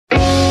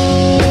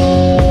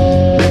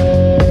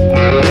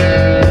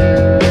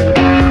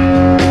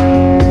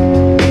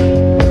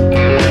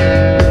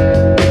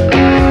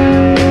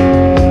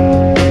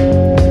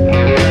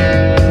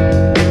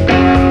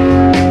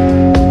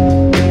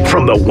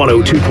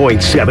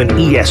102.7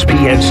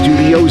 ESPN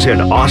Studios in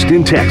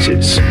Austin,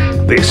 Texas.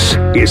 This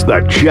is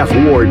The Jeff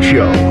Ward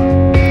Show.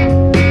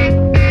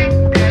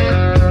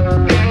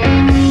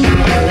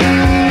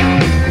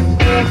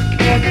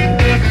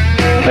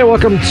 Hey,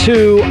 welcome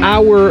to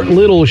our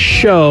little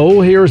show.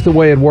 Here's the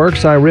way it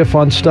works. I riff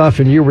on stuff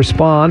and you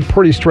respond.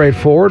 Pretty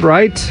straightforward,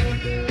 right?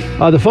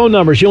 The phone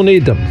numbers, you'll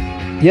need them.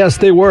 Yes,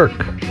 they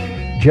work.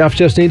 Jeff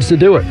just needs to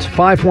do it.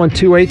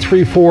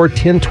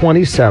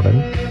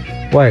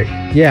 512-834-1027. Wait,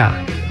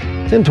 yeah,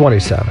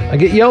 1027. I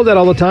get yelled at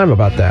all the time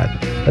about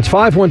that. That's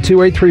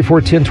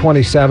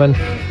 512-834-1027.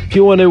 If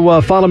you want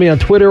to follow me on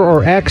Twitter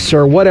or X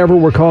or whatever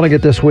we're calling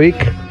it this week,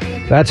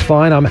 that's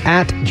fine. I'm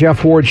at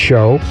Jeff Ward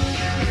Show.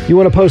 You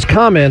want to post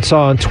comments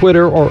on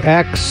Twitter or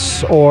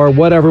X or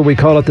whatever we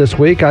call it this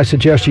week, I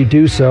suggest you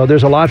do so.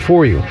 There's a lot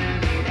for you.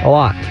 A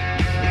lot.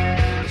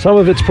 Some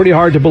of it's pretty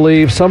hard to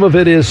believe. Some of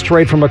it is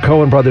straight from a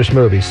Coen Brothers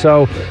movie.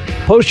 So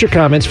post your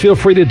comments. Feel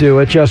free to do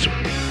it. Just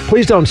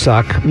please don't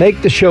suck.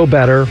 Make the show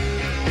better.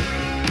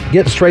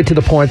 Get straight to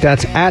the point.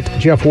 That's at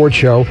Jeff Ward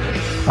Show.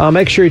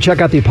 Make sure you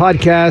check out the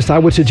podcast. I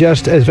would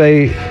suggest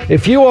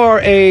if you are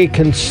a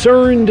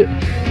concerned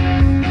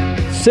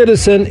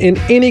citizen in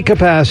any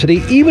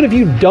capacity, even if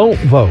you don't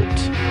vote,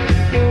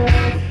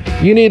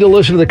 you need to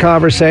listen to the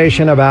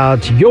conversation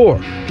about your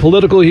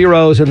political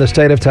heroes in the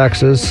state of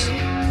Texas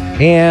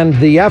and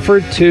the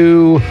effort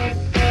to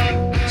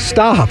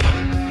stop.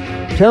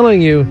 I'm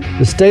telling you,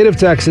 the state of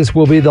Texas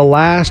will be the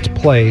last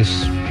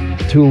place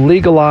to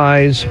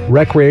legalize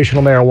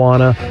recreational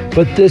marijuana,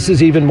 but this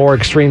is even more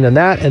extreme than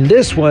that. And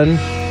this one,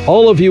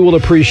 all of you will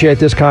appreciate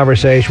this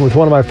conversation with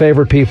one of my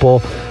favorite people.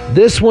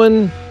 This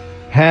one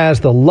has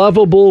the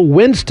lovable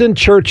Winston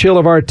Churchill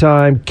of our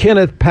time,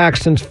 Kenneth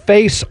Paxton's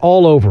face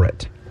all over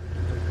it.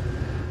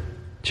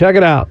 Check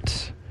it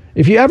out.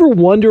 If you ever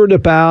wondered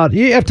about,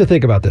 you have to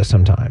think about this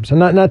sometimes, and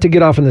not to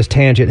get off on this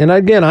tangent. And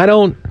again, I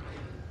don't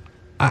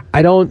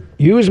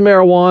use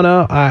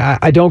marijuana.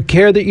 I don't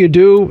care that you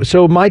do.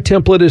 So my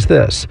template is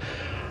this.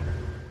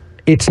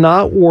 It's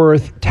not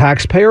worth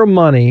taxpayer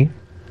money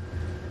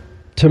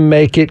to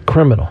make it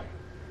criminal.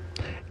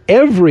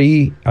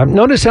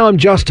 Notice how I'm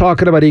just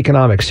talking about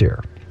economics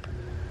here.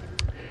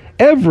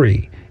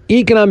 Every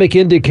economic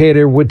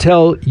indicator would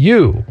tell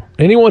you,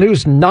 anyone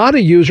who's not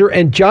a user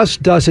and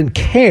just doesn't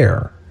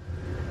care,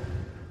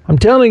 I'm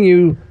telling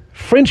you,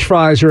 French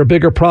fries are a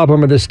bigger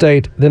problem in this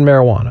state than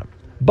marijuana.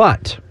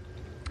 But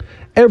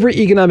every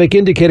economic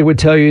indicator would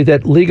tell you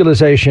that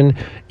legalization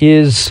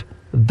is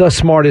the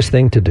smartest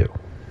thing to do.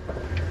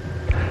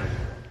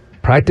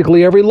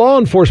 Practically every law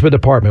enforcement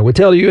department would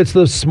tell you it's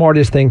the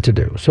smartest thing to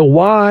do. So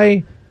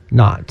why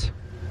not?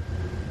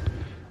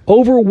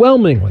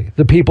 Overwhelmingly,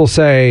 the people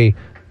say,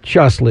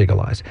 just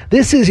legalize.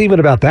 This is even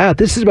about that.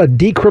 This is about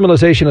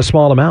decriminalization of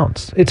small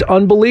amounts. It's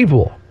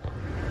unbelievable.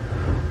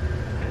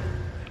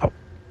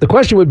 The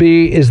question would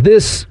be, is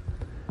this,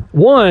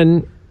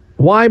 one,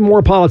 why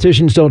more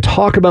politicians don't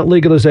talk about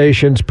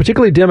legalizations,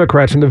 particularly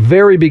Democrats, from the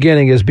very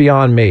beginning is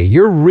beyond me.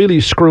 You're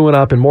really screwing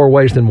up in more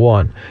ways than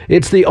one.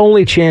 It's the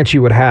only chance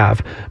you would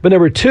have. But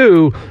number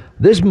two,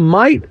 this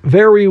might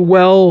very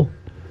well,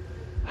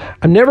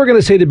 I'm never going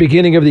to say the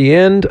beginning of the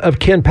end of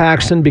Ken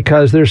Paxton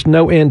because there's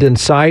no end in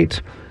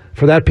sight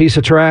for that piece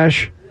of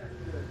trash.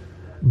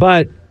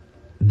 But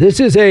this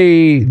is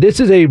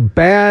a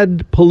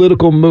bad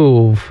political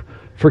move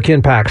for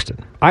Ken Paxton,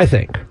 I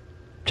think.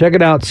 Check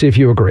it out, see if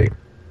you agree.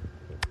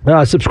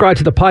 Subscribe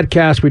to the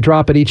podcast. We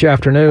drop it each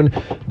afternoon.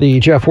 The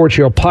Jeff Ward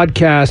Show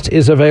podcast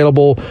is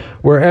available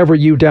wherever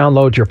you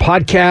download your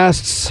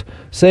podcasts.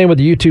 Same with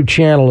the YouTube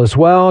channel as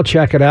well.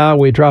 Check it out.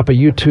 We drop a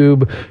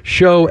YouTube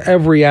show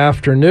every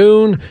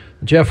afternoon.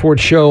 Jeff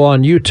Ward Show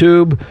on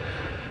YouTube.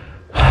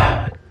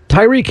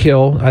 Tyreek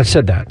Hill, I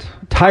said that.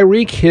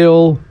 Tyreek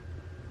Hill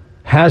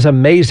has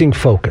amazing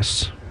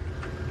focus.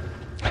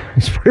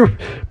 It's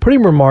pretty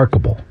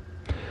remarkable.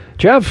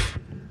 Jeff,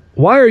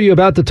 why are you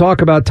about to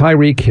talk about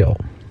Tyreek Hill?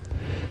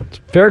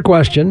 Fair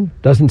question.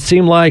 Doesn't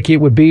seem like it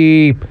would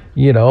be,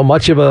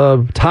 much of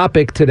a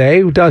topic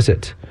today. Who does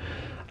it?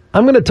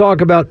 I'm going to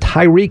talk about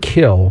Tyreek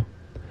Hill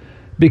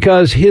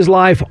because his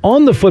life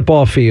on the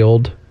football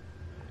field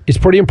is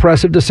pretty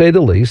impressive, to say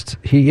the least.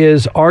 He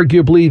is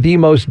arguably the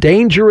most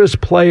dangerous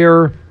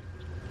player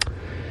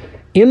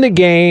in the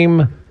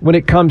game when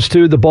it comes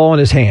to the ball in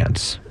his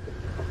hands.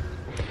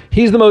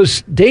 He's the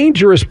most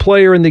dangerous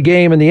player in the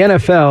game in the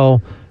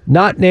NFL,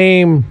 not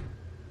named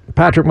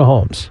Patrick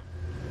Mahomes.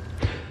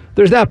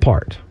 There's that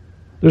part.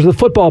 There's the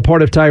football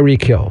part of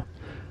Tyreek Hill.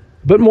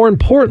 But more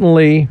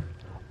importantly,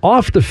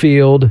 off the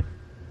field,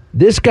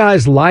 this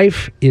guy's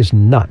life is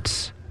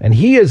nuts. And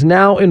he is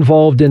now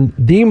involved in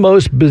the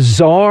most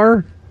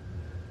bizarre,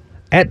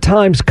 at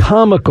times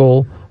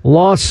comical,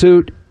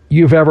 lawsuit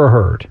you've ever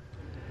heard.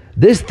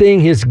 This thing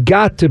has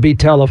got to be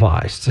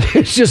televised.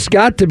 It's just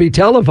got to be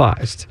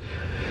televised.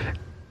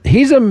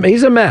 He's a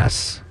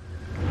mess.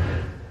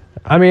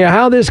 I mean,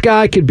 how this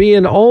guy could be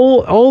in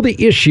all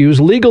the issues,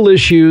 legal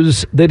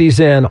issues that he's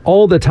in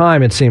all the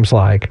time, it seems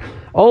like.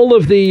 All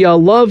of the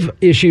love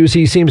issues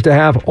he seems to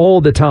have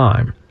all the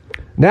time.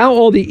 Now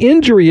all the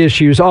injury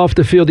issues off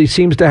the field he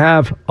seems to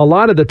have a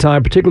lot of the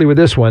time, particularly with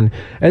this one,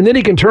 and then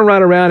he can turn right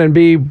around and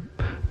be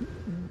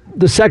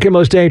the second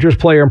most dangerous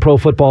player in pro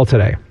football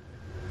today.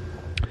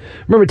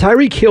 Remember,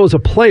 Tyreek Hill is a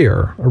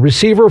player, a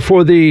receiver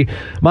for the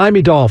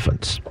Miami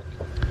Dolphins.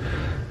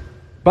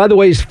 By the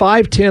way, he's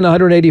 5'10",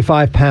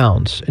 185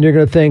 pounds. And you're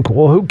going to think,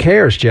 well, who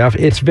cares, Jeff?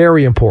 It's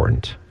very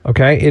important,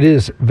 okay? It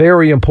is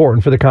very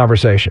important for the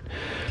conversation.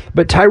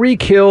 But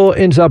Tyreek Hill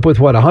ends up with,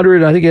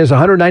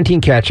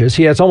 119 catches.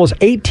 He has almost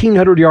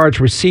 1,800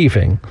 yards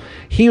receiving.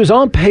 He was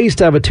on pace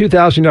to have a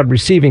 2,000-yard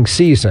receiving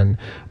season,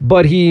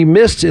 but he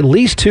missed at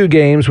least 2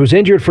 games, was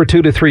injured for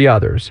 2 to 3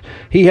 others.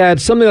 He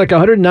had something like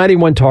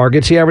 191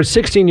 targets. He averaged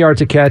 16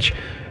 yards a catch.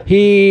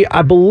 He,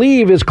 I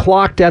believe, is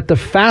clocked at the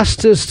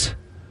fastest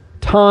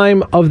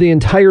time of the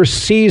entire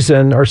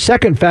season, or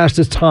second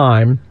fastest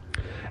time,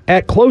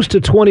 at close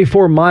to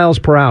 24 miles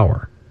per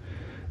hour.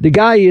 The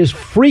guy is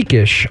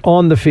freakish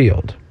on the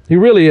field. He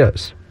really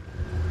is.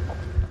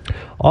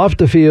 Off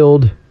the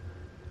field,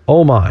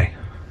 oh my.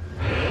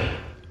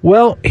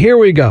 Well, here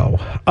we go.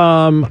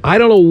 I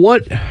don't know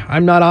what,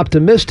 I'm not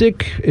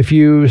optimistic. If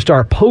you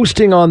start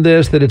posting on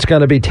this that it's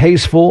going to be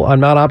tasteful, I'm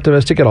not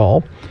optimistic at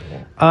all.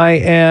 I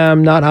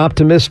am not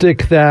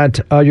optimistic that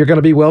you're going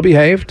to be well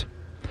behaved.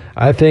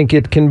 I think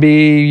it can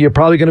be, you're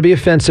probably going to be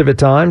offensive at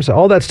times.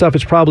 All that stuff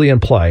is probably in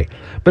play,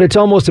 but it's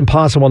almost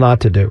impossible not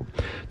to do.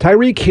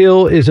 Tyreek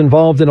Hill is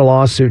involved in a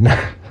lawsuit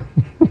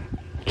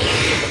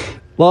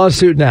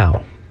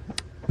now.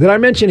 Did I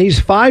mention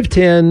he's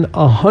 5'10",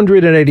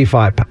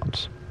 185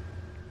 pounds?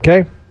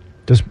 Okay?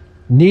 Just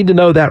need to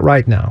know that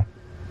right now.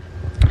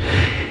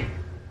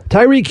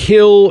 Tyreek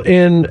Hill,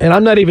 and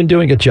I'm not even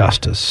doing it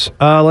justice.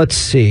 Let's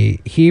see.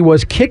 He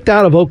was kicked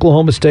out of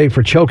Oklahoma State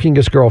for choking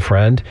his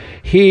girlfriend.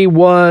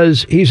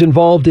 He's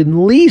involved in at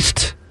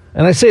least,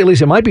 and I say at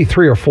least, it might be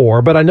 3 or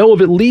 4, but I know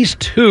of at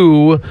least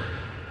 2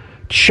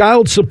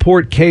 child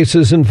support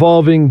cases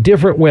involving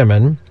different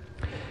women.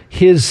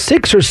 His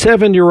 6 or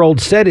 7-year-old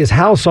set his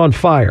house on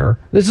fire.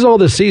 This is all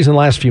this season,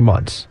 last few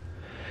months.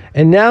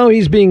 And now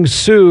he's being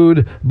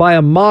sued by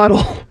a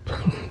model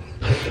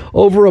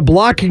over a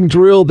blocking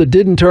drill that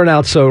didn't turn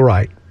out so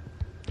right.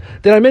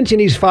 Did I mention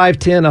he's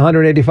 5'10",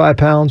 185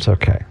 pounds?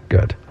 Okay,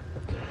 good.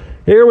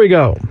 Here we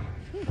go.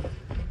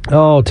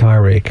 Oh,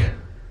 Tyreek.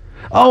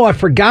 Oh, I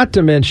forgot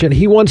to mention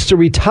he wants to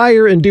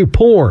retire and do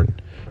porn.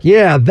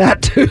 Yeah,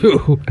 that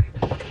too.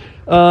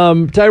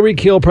 Tyreek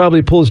Hill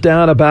probably pulls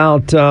down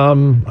about, I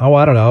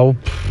don't know,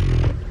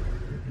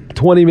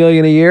 $20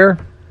 million a year,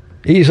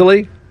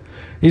 easily.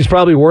 He's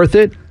probably worth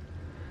it.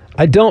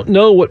 I don't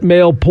know what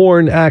male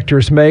porn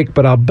actors make,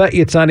 but I'll bet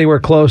you it's not anywhere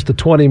close to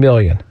 $20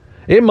 million.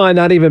 It might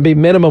not even be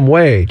minimum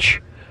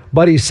wage,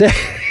 but he said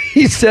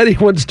he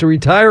wants to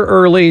retire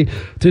early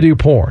to do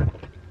porn.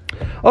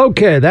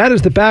 Okay, that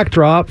is the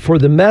backdrop for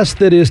the mess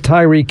that is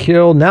Tyreek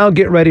Hill. Now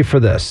get ready for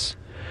this.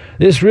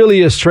 This really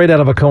is straight out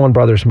of a Coen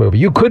Brothers movie.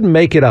 You couldn't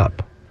make it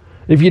up.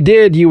 If you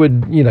did,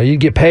 you'd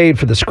get paid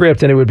for the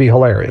script and it would be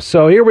hilarious.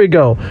 So here we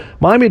go.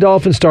 Miami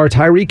Dolphins star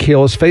Tyreek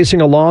Hill is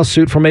facing a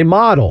lawsuit from a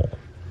model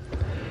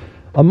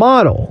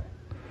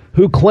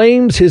who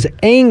claims his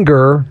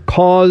anger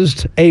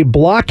caused a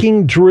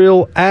blocking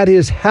drill at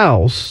his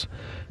house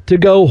to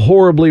go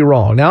horribly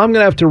wrong. Now, I'm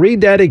going to have to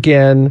read that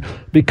again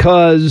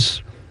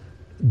because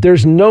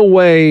there's no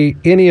way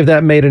any of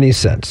that made any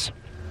sense.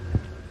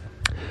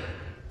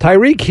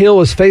 Tyreek Hill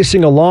is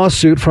facing a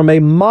lawsuit from a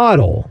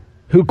model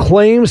who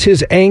claims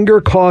his anger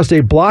caused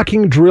a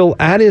blocking drill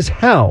at his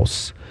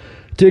house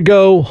to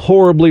go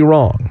horribly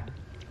wrong.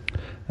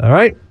 All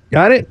right,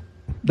 got it?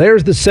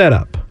 There's the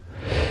setup.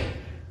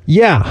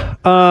 Yeah,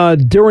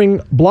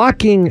 during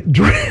blocking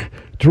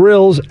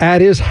drills at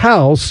his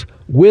house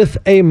with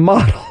a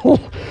model.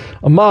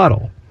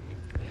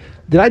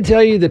 Did I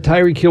tell you that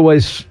Tyreek Hill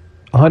weighs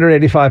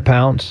 185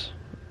 pounds?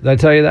 Did I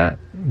tell you that?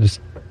 Just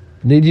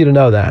need you to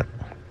know that.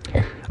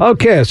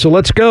 Okay, so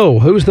let's go.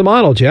 Who's the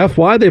model, Jeff?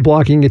 Why are they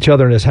blocking each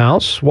other in his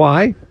house?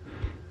 Why?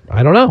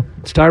 I don't know.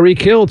 It's Tyreek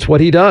Hill. It's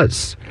what he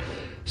does.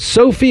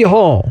 Sophie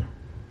Hall.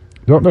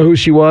 Don't know who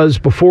she was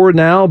before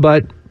now,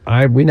 but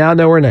we now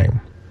know her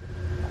name.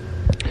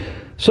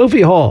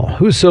 Sophie Hall.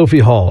 Who's Sophie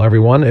Hall,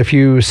 everyone? If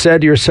you said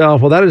to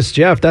yourself, well, that is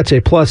Jeff, that's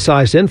a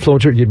plus-sized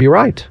influencer, you'd be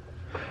right.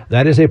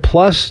 That is a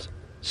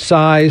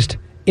plus-sized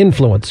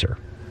influencer.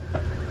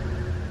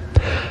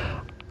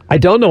 I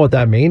don't know what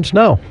that means.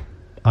 No,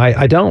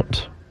 I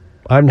don't.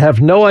 I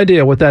have no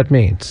idea what that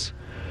means.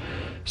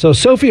 So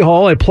Sophie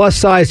Hall, a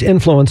plus-sized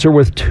influencer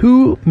with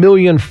 2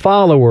 million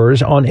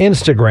followers on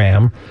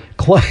Instagram,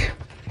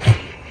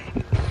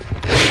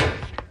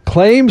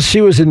 claims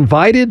she was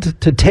invited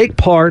to take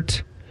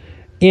part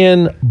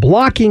in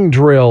blocking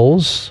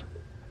drills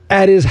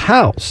at his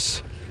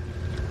house.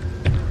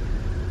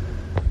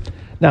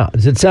 Now,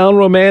 does it sound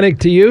romantic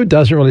to you? It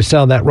doesn't really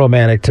sound that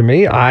romantic to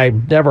me.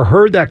 I've never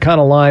heard that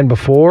kind of line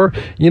before.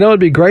 You know, it'd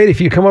be great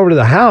if you come over to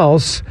the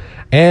house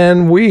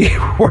and we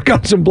work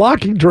on some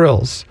blocking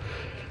drills,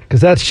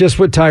 because that's just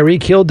what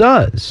Tyreek Hill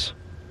does.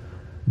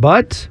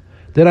 But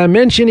did I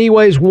mention he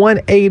weighs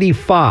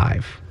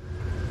 185?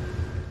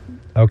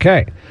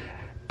 Okay.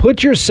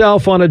 Put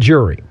yourself on a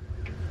jury.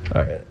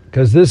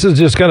 Because this is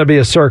just going to be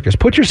a circus.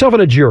 Put yourself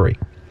on a jury.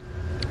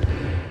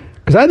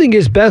 Because I think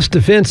his best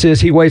defense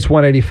is he weighs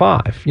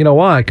 185. You know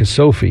why? Because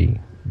Sophie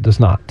does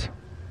not.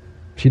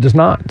 She does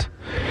not.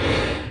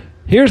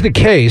 Here's the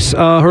case.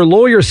 Her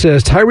lawyer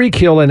says Tyreek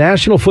Hill, a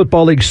National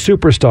Football League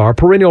superstar,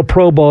 perennial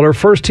Pro Bowler,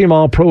 first-team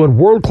All-Pro, and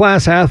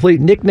world-class athlete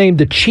nicknamed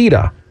the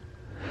Cheetah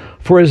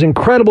for his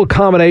incredible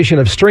combination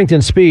of strength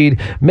and speed,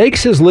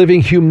 makes his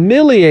living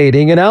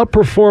humiliating and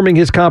outperforming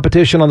his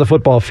competition on the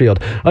football field.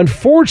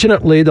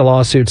 Unfortunately, the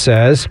lawsuit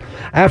says,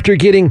 after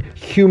getting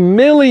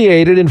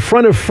humiliated in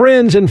front of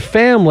friends and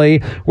family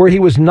where he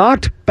was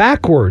knocked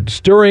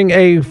backwards during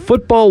a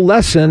football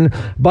lesson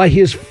by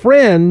his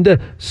friend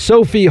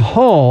Sophie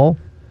Hall,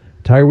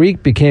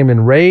 Tyreek became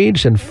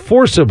enraged and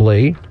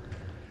forcibly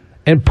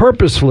and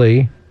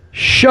purposefully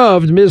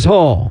shoved Ms.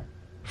 Hall,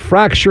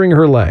 fracturing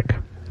her leg.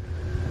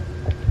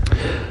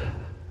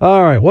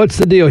 All right, what's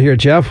the deal here,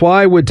 Jeff?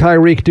 Why would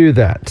Tyreek do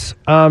that?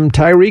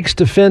 Tyreek's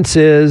defense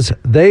is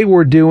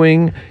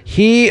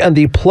he and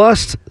the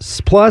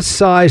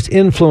plus-sized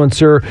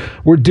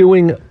influencer were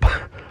doing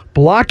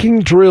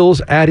blocking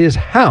drills at his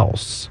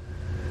house.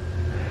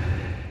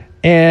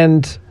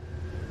 And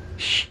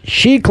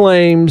she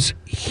claims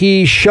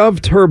he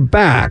shoved her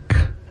back.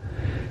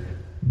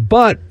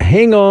 But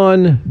hang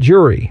on,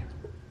 jury.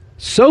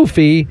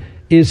 Sophie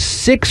is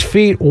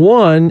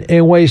 6'1"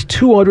 and weighs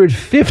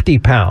 250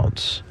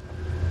 pounds.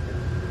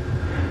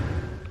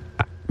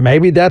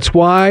 Maybe that's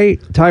why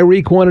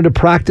Tyreek wanted to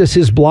practice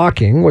his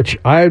blocking, which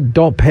I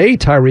don't pay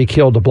Tyreek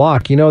Hill to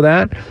block. You know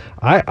that?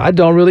 I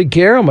don't really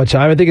care how much.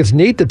 I think it's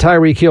neat that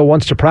Tyreek Hill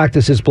wants to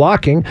practice his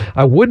blocking.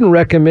 I wouldn't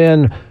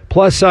recommend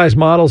plus-size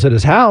models at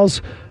his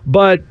house,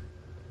 but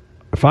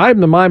if I'm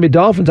the Miami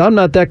Dolphins, I'm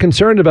not that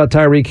concerned about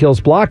Tyreek Hill's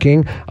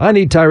blocking. I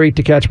need Tyreek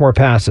to catch more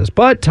passes.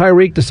 But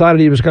Tyreek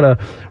decided he was going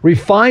to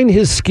refine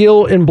his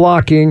skill in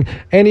blocking,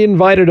 and he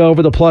invited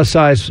over the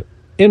plus-size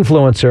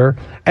influencer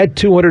at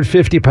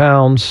 250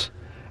 pounds.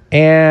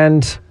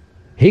 And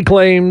he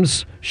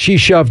claims she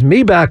shoved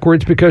me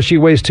backwards because she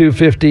weighs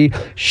 250.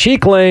 She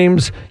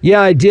claims,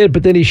 yeah, I did,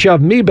 but then he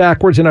shoved me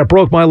backwards and I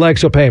broke my leg,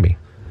 so pay me.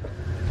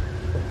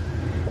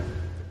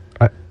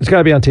 It's got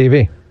to be on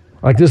TV.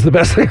 Like, this is the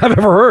best thing I've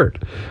ever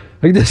heard.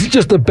 Like, this is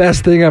just the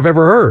best thing I've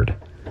ever heard.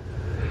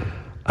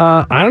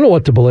 I don't know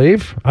what to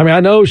believe. I mean,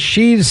 I know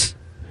she's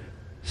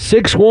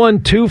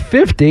 6'1",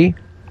 250.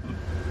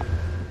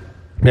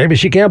 Maybe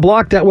she can't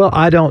block that well.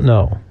 I don't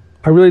know.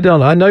 I really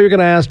don't know. I know you're going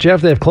to ask,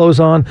 Jeff, they have clothes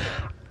on.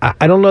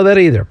 I don't know that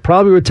either.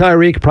 Probably with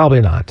Tyreek,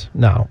 probably not.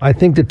 No, I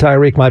think that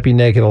Tyreek might be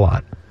naked a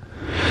lot.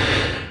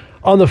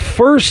 On the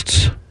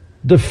first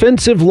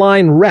defensive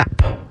line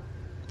rep,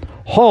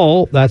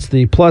 Hall, that's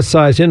the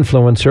plus-size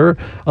influencer,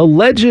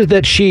 alleges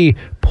that she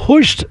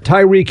pushed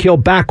Tyreek Hill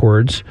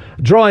backwards,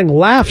 drawing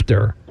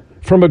laughter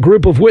from a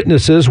group of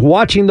witnesses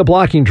watching the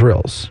blocking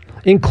drills,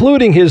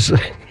 including his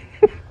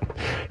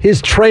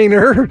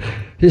trainer,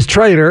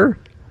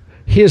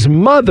 his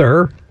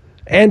mother,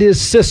 and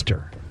his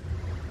sister.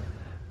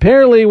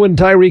 Apparently, when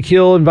Tyreek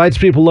Hill invites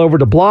people over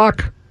to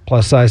block,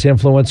 plus-size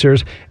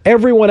influencers,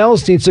 everyone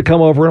else needs to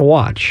come over and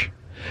watch.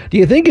 Do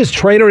you think his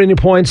trainer at any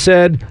point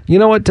said, you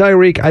know what,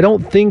 Tyreek, I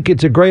don't think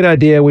it's a great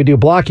idea we do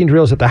blocking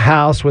drills at the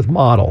house with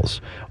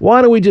models.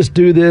 Why don't we just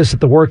do this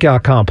at the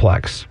workout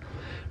complex?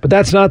 But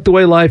that's not the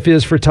way life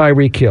is for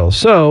Tyreek Hill.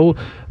 So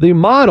the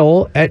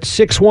model at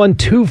 6'1",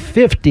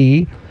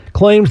 250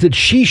 claims that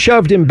she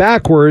shoved him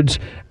backwards,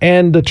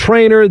 and the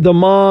trainer, the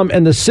mom,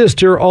 and the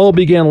sister all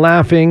began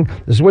laughing.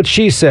 This is what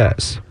she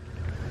says.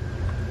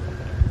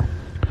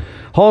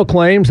 Hall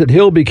claims that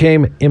Hill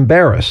became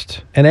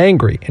embarrassed and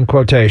angry, in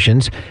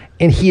quotations,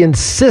 and he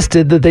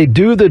insisted that they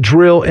do the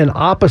drill in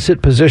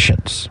opposite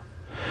positions.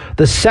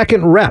 The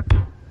second rep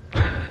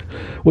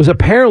was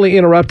apparently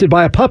interrupted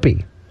by a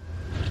puppy.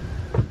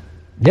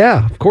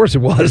 Yeah, of course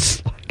it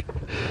was.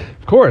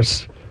 Of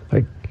course.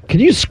 Can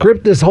you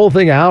script this whole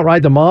thing out,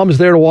 right? The mom's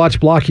there to watch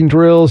blocking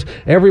drills.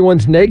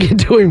 Everyone's naked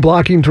doing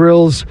blocking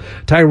drills.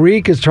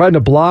 Tyreek is trying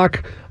to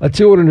block a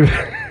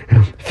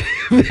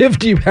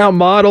 250-pound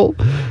model.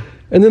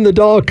 And then the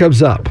dog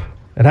comes up.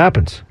 It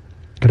happens.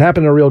 Could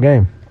happen in a real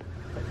game.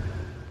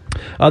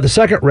 The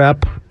second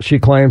rep, she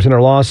claims in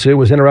her lawsuit,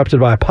 was interrupted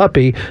by a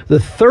puppy. The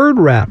third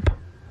rep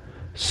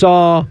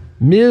saw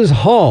Ms.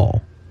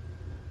 Hall,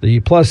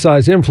 the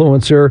plus-size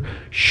influencer,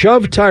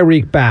 shove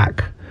Tyreek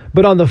back.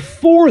 But on the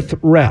fourth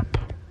rep,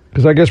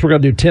 because I guess we're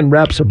going to do 10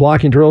 reps of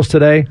blocking drills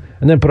today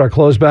and then put our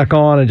clothes back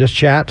on and just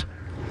chat.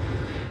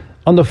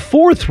 On the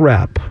fourth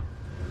rep,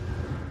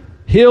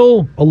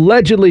 Hill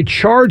allegedly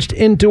charged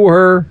into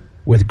her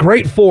with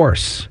great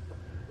force,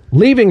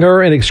 leaving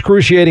her in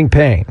excruciating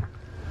pain.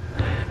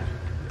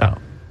 Now,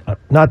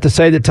 not to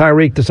say that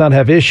Tyreek does not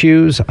have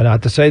issues,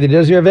 not to say that he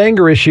doesn't have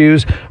anger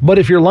issues, but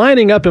if you're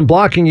lining up and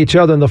blocking each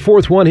other, and the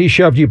fourth one, he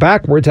shoved you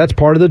backwards, that's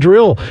part of the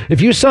drill.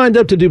 If you signed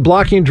up to do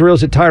blocking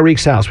drills at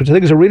Tyreek's house, which I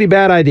think is a really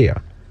bad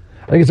idea,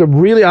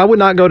 I would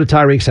not go to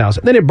Tyreek's house.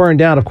 And then it burned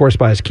down, of course,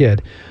 by his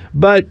kid.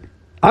 But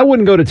I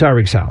wouldn't go to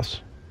Tyreek's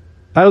house.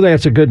 I don't think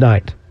that's a good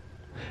night.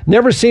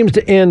 Never seems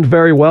to end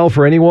very well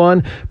for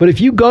anyone. But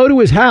if you go to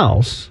his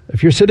house,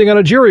 if you're sitting on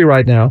a jury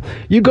right now,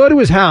 you go to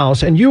his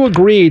house and you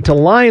agree to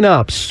line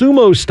up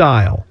sumo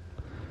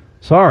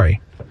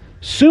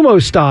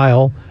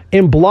style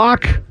and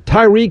block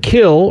Tyreek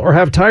Hill or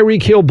have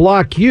Tyreek Hill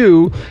block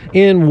you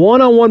in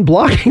one-on-one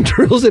blocking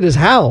drills at his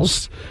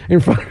house in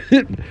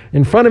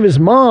front of his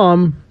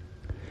mom,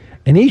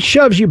 and he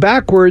shoves you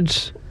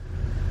backwards,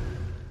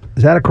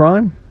 is that a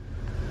crime?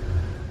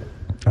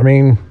 I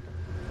mean,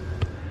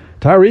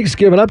 Tyreek's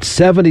given up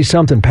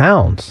 70-something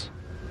pounds.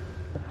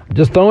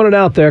 Just throwing it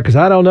out there because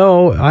I don't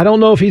know. I don't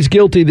know if he's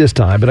guilty this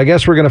time, but I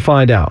guess we're going to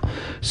find out.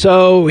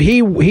 So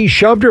he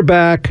shoved her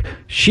back.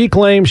 She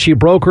claims she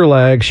broke her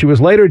leg. She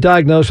was later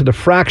diagnosed with a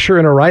fracture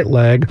in her right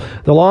leg.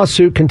 The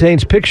lawsuit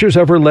contains pictures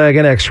of her leg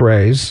and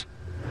x-rays.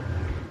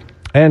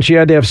 And she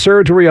had to have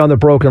surgery on the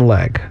broken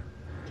leg.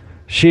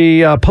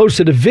 She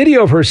posted a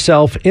video of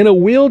herself in a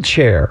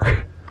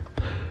wheelchair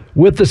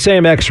with the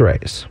same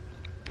x-rays.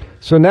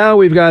 So now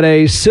we've got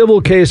a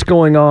civil case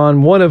going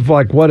on, one of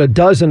a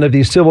dozen of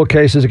these civil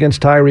cases against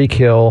Tyreek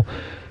Hill.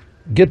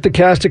 Get the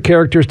cast of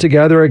characters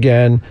together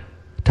again.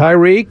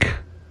 Tyreek,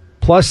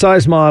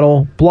 plus-size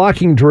model,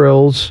 blocking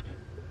drills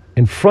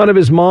in front of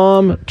his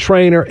mom,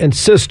 trainer, and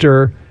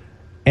sister,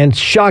 and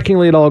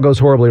shockingly it all goes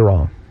horribly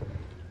wrong.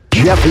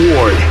 Jeff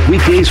Ward,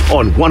 weekdays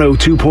on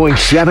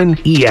 102.7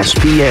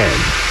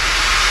 ESPN.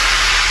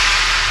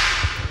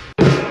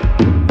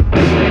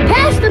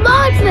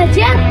 The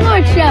Jeff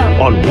Ward Show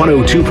On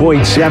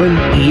 102.7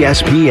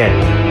 ESPN.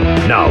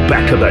 Now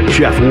back to the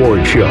Jeff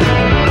Ward Show.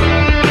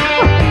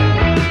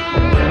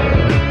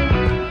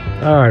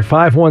 All right,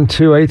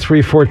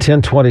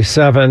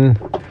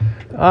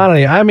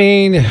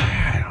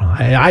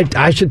 512-834-1027.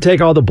 I should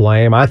take all the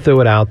blame. I threw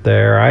it out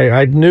there.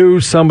 I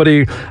knew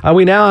somebody.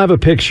 We now have a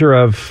picture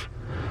of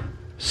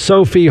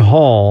Sophie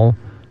Hall,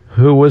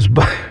 who was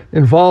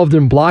involved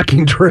in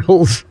blocking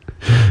drills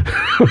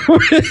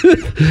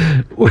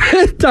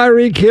with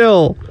Tyreek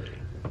Hill.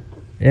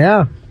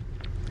 Yeah.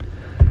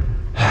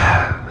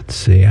 Let's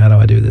see. How do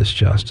I do this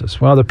justice?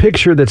 Well, the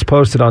picture that's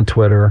posted on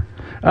Twitter,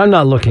 I'm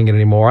not looking at it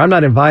anymore. I'm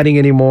not inviting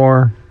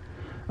anymore.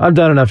 I've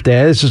done enough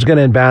day. This is going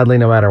to end badly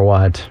no matter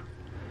what.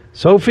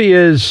 Sophie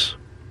she's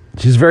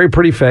a very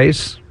pretty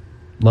face,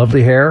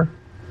 lovely hair.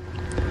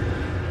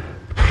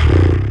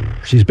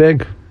 She's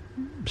big.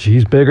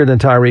 She's bigger than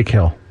Tyreek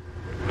Hill.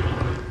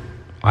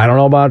 I don't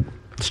know about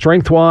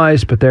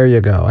strength-wise, but there you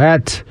go.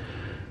 At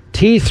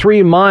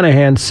T3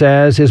 Monahan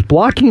says, is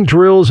blocking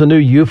drills a new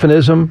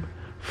euphemism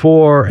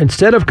for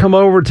instead of come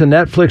over to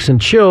Netflix and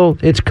chill,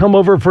 it's come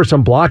over for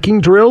some blocking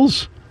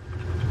drills?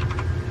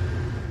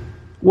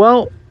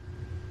 Well,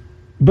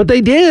 but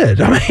they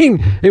did. I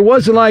mean, it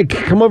wasn't like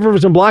come over for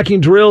some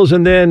blocking drills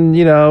and then,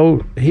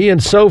 he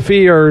and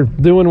Sophie are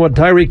doing what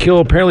Tyreek Hill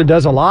apparently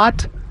does a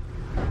lot.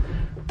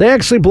 They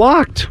actually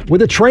blocked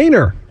with a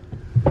trainer.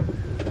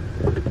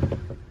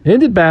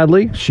 Ended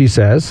badly, she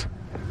says.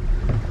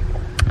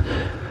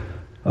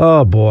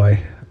 Oh,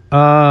 boy.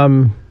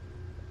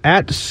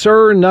 At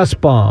Sir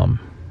Nussbaum.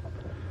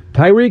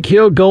 Tyreek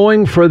Hill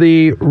going for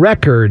the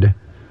record.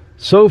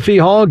 Sophie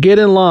Hall, get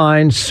in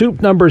line.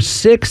 Suit number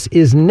 6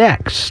 is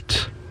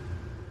next.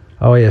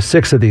 Oh, yeah,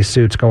 6 of these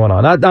suits going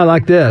on. Not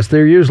like this.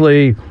 They're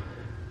usually,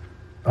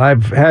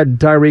 I've had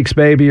Tyreek's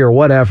baby or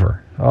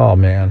whatever. Oh,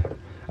 man.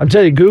 I'm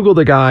telling you, Google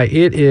the guy.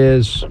 It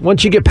is,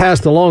 once you get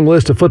past the long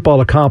list of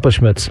football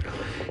accomplishments,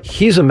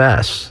 he's a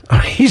mess.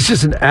 He's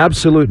just an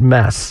absolute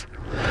mess.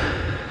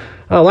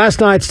 Last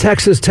night's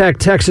Texas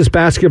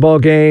basketball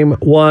game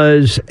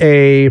was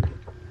I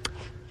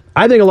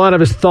think a lot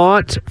of us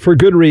thought, for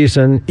good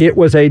reason, it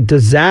was a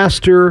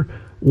disaster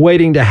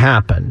waiting to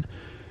happen.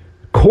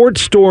 Court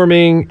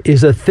storming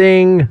is a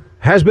thing,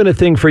 has been a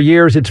thing for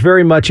years. It's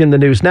very much in the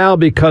news now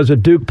because a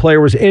Duke player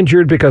was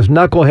injured because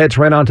knuckleheads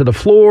ran onto the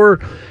floor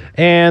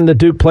and the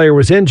Duke player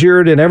was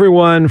injured, and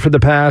everyone for the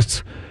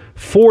past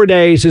 4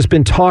 days has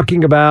been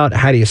talking about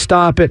how do you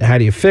stop it, how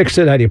do you fix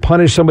it, how do you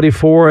punish somebody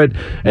for it,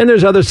 and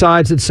there's other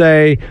sides that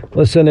say,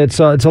 listen, it's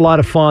a lot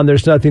of fun,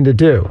 there's nothing to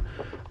do.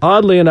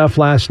 Oddly enough,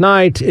 last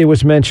night it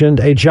was mentioned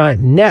a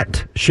giant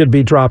net should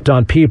be dropped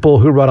on people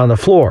who run on the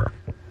floor.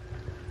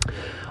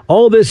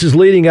 All this is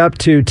leading up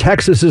to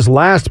Texas's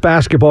last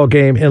basketball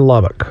game in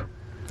Lubbock.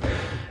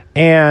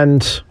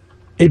 And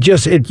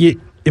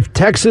if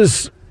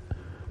Texas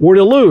were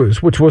to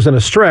lose, which wasn't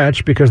a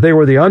stretch because they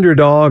were the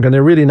underdog and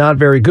they're really not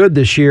very good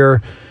this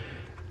year,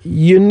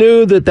 you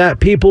knew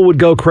that people would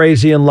go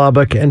crazy in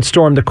Lubbock and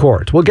storm the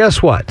court. Well,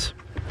 guess what?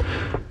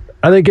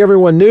 I think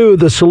everyone knew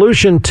the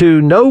solution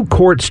to no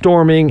court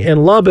storming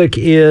in Lubbock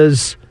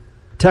is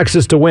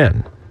Texas to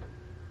win.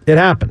 It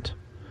happened.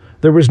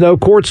 There was no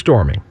court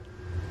storming.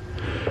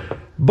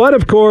 But,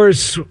 of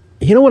course,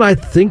 you know what I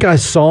think I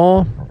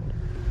saw?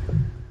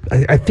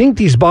 I think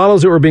these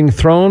bottles that were being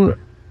thrown,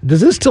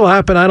 does this still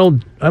happen? I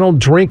don't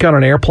drink on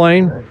an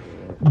airplane,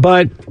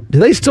 but do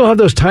they still have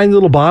those tiny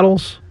little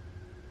bottles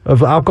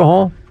of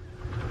alcohol?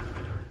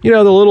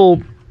 The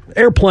little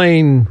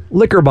airplane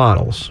liquor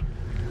bottles.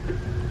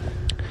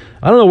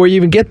 I don't know where you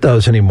even get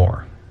those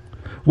anymore.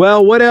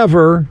 Well,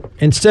 whatever.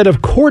 Instead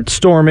of court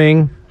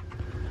storming,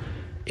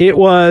 it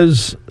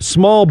was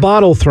small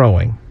bottle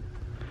throwing.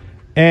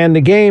 And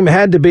the game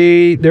had to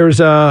be, there's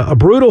a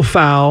brutal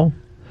foul.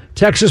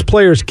 Texas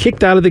players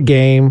kicked out of the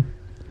game,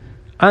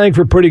 I think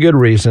for pretty good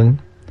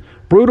reason.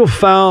 Brutal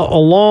foul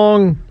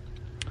along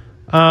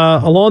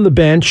the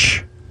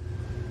bench.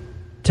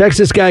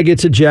 Texas guy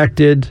gets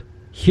ejected.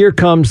 Here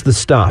comes the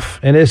stuff.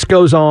 And this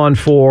goes on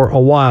for a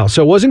while.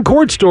 So it wasn't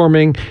court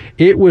storming.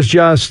 It was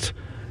just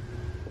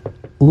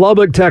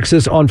Lubbock,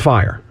 Texas on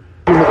fire.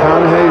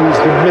 McConaughey, who's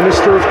the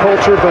minister of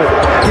culture, but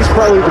he's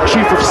probably the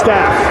chief of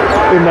staff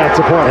in that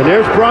department. And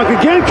there's Brock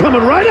again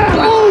coming right at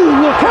us. Oh,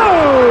 look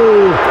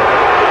out!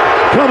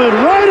 Coming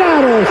right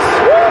at us.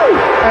 Woo!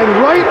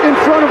 And right in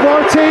front of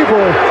our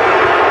table,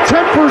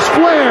 tempers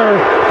flare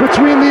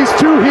between these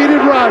two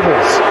heated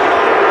rivals.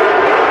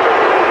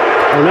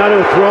 And now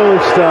they're throwing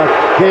stuff.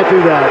 Can't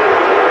do that.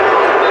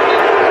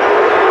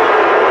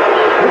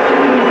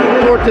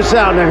 Sort this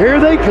out. Now here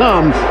they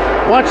come.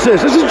 Watch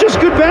this. This is just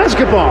good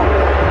basketball.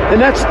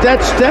 And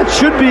that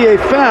should be a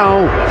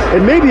foul,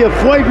 and maybe a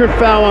flagrant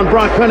foul on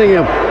Brock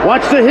Cunningham.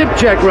 Watch the hip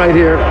check right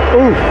here.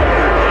 Ooh.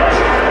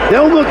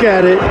 They'll look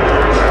at it.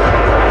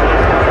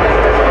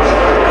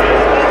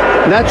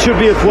 That should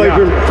be a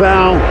flagrant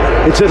foul.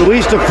 It's at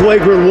least a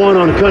flagrant one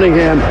on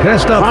Cunningham. Can I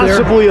stop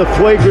Possibly there? A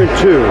flagrant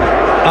two.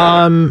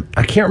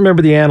 I can't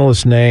remember the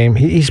analyst's name.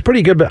 He's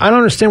pretty good, but I don't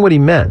understand what he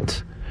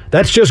meant.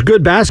 That's just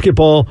good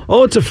basketball.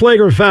 Oh, it's a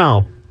flagrant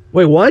foul.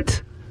 Wait,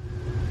 what?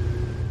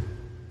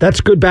 That's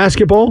good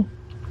basketball?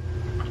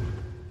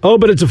 Oh,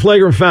 but it's a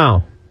flagrant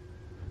foul.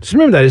 Just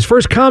remember that. His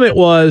first comment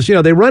was,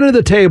 they run into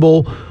the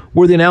table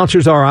where the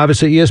announcers are,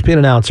 obviously ESPN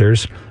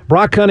announcers.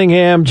 Brock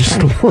Cunningham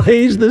just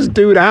lays this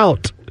dude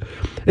out.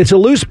 It's a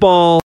loose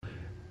ball.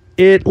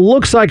 It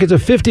looks like it's a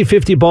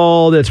 50-50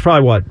 ball that's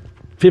probably,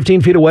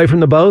 15 feet away from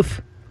the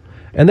both?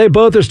 And they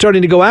both are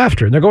starting to go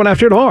after it, and they're going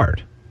after it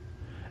hard.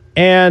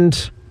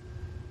 And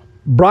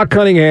Brock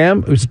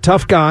Cunningham, who's a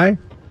tough guy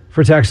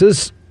for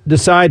Texas,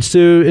 decides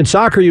to, in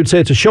soccer you'd say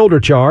it's a shoulder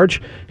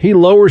charge. He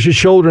lowers his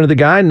shoulder into the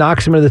guy,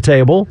 knocks him into the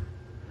table,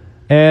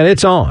 and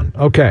it's on.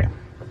 Okay.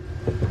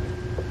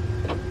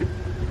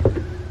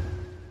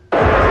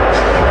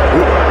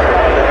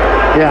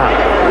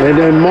 Yeah, and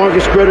then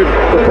Marcus Credit.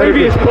 The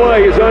previous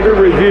play is under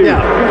review.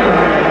 Yeah.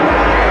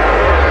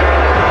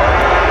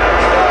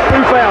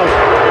 2 fouls.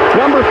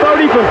 Number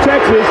 30 from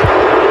Texas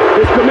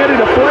has committed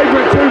a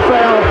flagrant 2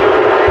 foul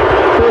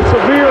for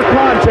severe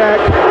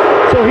contact,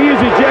 so he is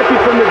ejected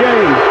from the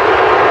game.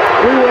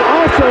 We will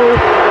also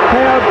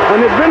have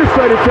an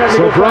administrative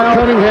technical foul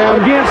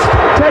Cunningham against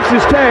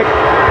Texas Tech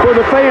for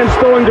the fans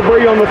throwing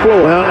debris on the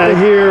floor. Well, and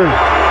here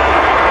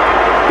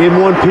in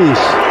one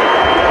piece.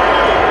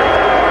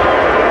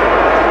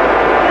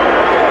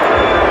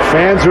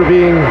 Fans are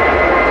being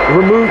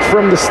removed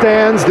from the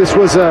stands. This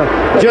was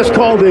just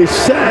called a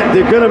set.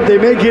 They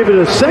may give it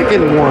a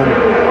second one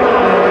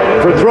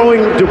for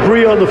throwing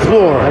debris on the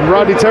floor. And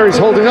Rodney Terry's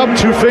holding up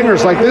 2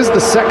 fingers like this, the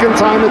second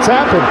time it's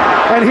happened.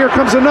 And here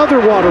comes another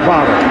water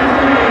bottle.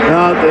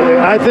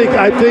 I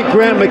think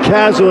Grant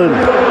McCaslin.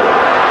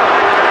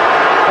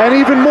 And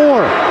even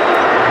more.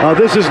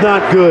 This is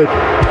not good.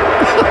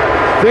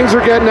 Things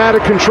are getting out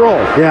of control.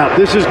 Yeah,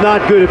 this is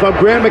not good. If I'm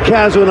Grant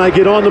McCaslin, I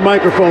get on the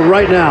microphone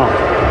right now.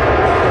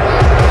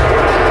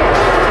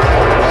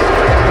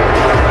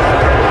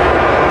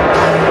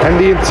 And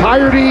the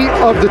entirety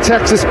of the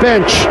Texas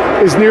bench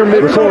is near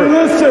midcourt. Everybody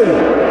listen.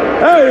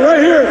 Hey, right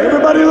here.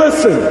 Everybody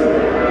listen.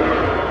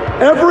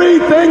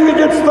 Everything that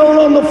gets thrown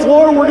on the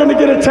floor, we're going to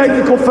get a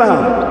technical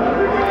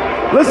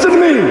foul. Listen to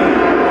me.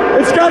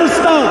 It's got to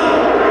stop.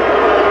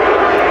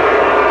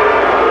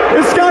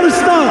 It's got to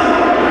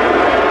stop.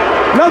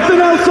 Nothing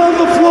else on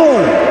the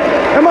floor.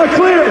 Am I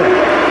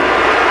clear?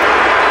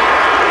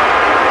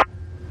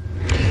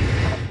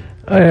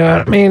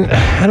 I mean,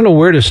 I don't know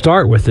where to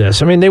start with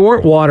this. I mean, they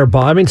weren't water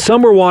bottles. I mean,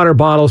 some were water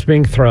bottles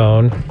being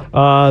thrown.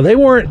 They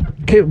weren't.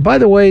 Okay, by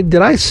the way,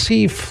 did I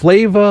see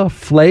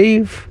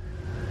Flav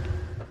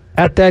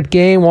at that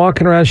game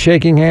walking around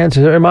shaking hands?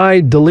 Am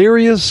I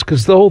delirious?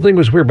 Because the whole thing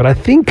was weird. But I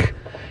think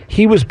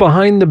he was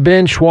behind the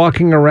bench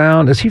walking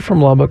around. Is he from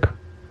Lubbock?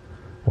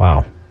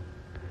 Wow.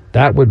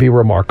 That would be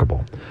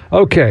remarkable.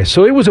 Okay,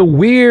 so it was a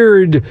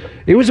weird,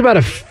 it was about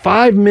a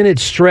 5-minute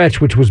stretch,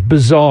 which was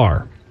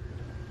bizarre.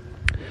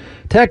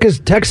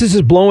 Texas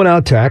is blowing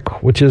out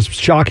Tech, which is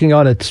shocking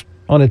on its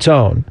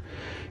own.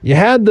 You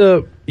had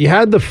the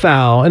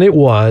foul, and it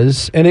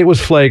was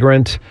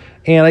flagrant.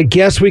 And I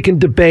guess we can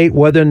debate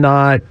whether or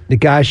not the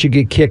guy should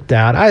get kicked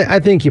out. I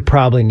think you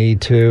probably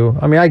need to.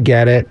 I mean, I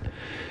get it.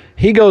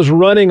 He goes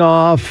running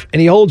off, and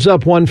he holds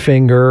up one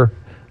finger.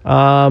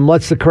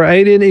 Lets the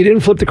crowd. He didn't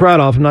flip the crowd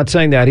off. I'm not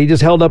saying that. He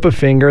just held up a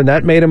finger, and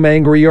that made him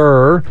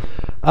angrier.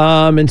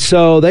 And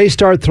so they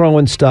start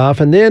throwing stuff,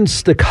 and then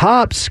the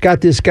cops got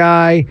this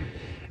guy.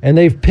 And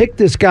they've picked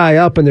this guy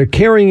up, and they're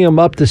carrying him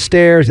up the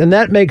stairs, and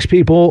that makes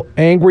people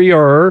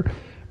angrier.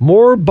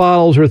 More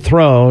bottles are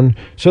thrown.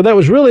 So that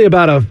was really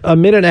about a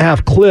minute and a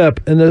half clip,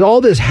 and then all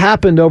this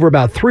happened over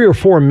about 3 or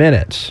 4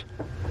 minutes.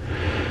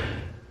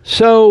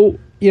 So,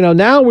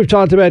 now we've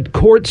talked about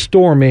court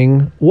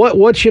storming.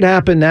 What should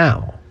happen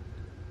now?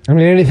 I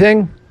mean,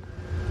 anything?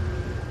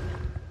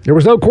 There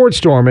was no court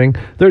storming.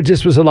 There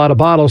just was a lot of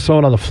bottles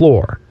thrown on the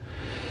floor.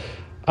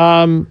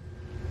 And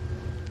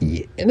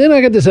then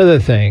I got this other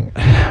thing.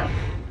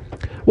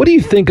 What do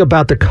you think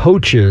about the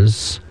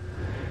coaches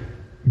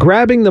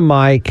grabbing the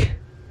mic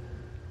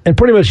and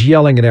pretty much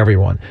yelling at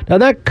everyone? Now,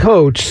 that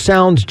coach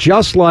sounds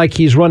just like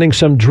he's running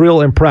some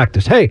drill in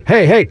practice.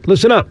 Hey,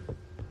 listen up.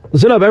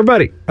 Listen up,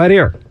 everybody, right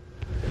here.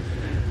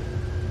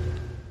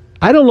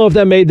 I don't know if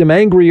that made them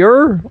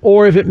angrier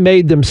or if it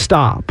made them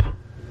stop.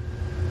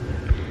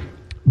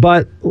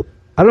 But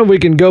I don't know if we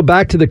can go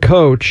back to the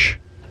coach.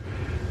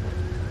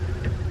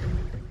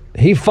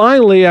 He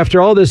finally,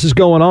 after all this is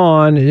going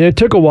on, it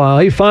took a while,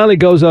 he finally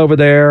goes over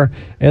there,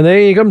 and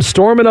they come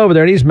storming over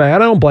there, and he's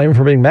mad. I don't blame him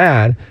for being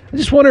mad. I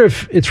just wonder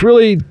if it's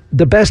really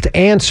the best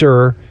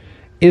answer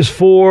is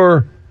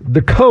for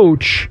the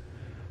coach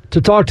to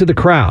talk to the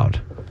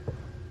crowd.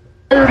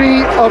 The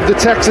entirety of the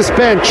Texas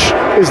bench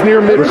is near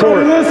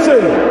midcourt. Everybody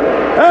listen.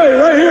 Hey,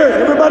 right here.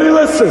 Everybody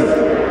listen.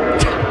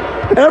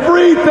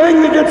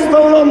 Everything that gets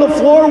thrown on the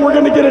floor, we're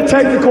going to get a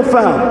technical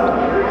foul.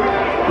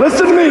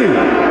 Listen to me.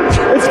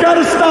 It's got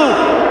to stop.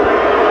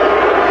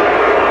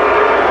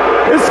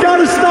 It's got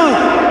to stop.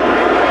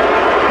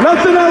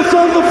 Nothing else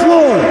on the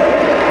floor.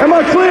 Am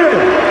I clear?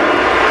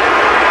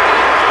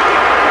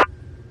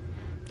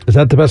 Is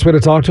that the best way to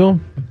talk to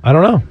him? I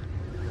don't know.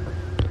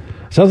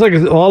 Sounds like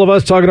all of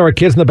us talking to our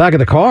kids in the back of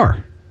the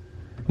car.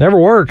 Never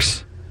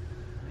works.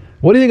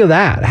 What do you think of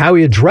that? How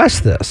he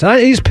addressed this?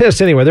 He's pissed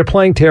anyway. They're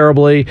playing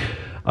terribly.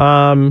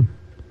 I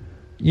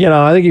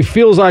think he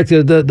feels like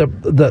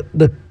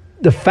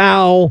the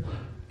foul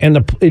and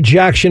the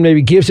ejection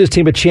maybe gives his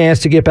team a chance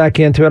to get back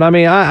into it. I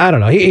mean, I don't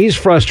know. He's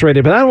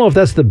frustrated, but I don't know if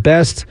that's the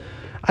best.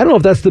 I don't know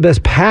if that's the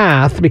best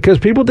path because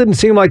people didn't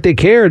seem like they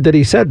cared that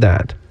he said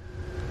that.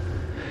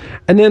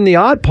 And then the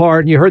odd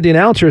part, you heard the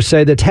announcer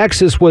say that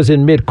Texas was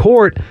in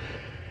midcourt,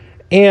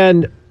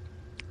 and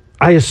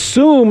I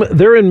assume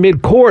they're in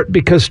midcourt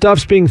because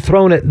stuff's being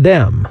thrown at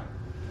them.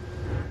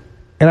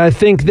 And I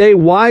think they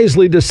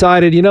wisely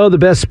decided, the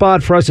best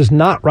spot for us is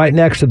not right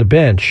next to the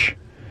bench.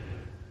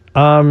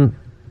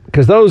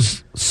 Because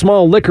those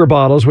small liquor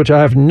bottles, which I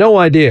have no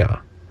idea,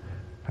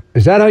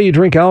 is that how you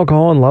drink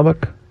alcohol in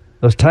Lubbock?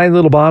 Those tiny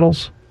little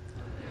bottles?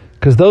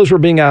 Because those were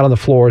being out on the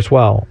floor as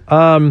well.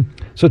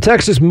 So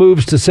Texas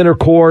moves to center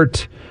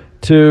court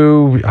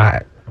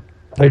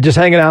they're just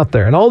hanging out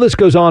there. And all this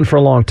goes on for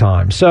a long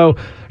time. So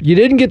you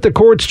didn't get the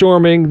court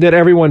storming that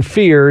everyone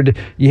feared.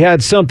 You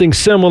had something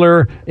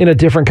similar in a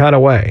different kind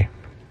of way.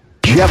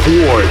 Jeff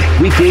Ward,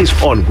 weekdays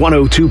on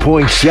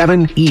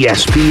 102.7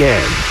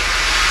 ESPN.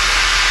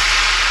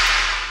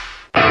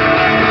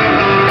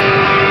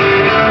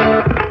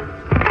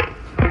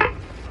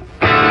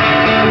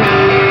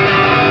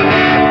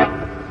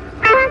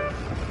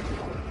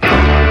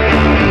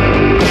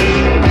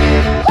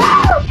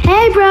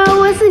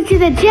 To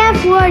the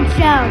Jeff Ward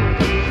Show.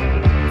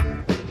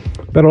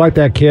 Better like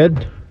that,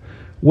 kid.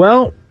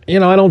 Well,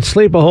 I don't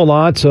sleep a whole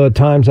lot, so at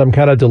times I'm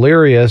kind of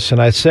delirious. And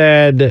I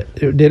said,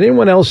 did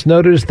anyone else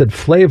notice that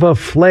Flava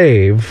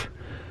Flav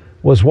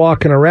was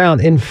walking around?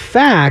 In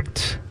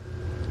fact,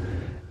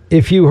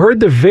 if you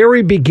heard the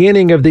very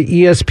beginning of the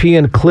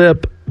ESPN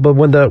clip, but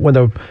when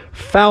the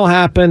foul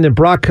happened and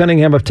Brock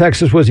Cunningham of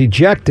Texas was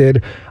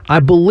ejected,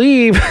 I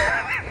believe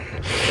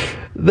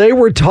they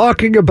were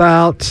talking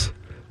about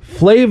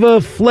Flava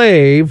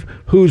Flav,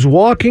 who's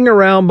walking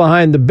around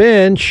behind the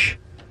bench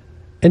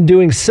and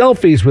doing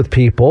selfies with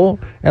people.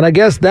 And I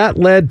guess that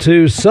led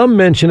to some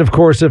mention, of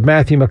course, of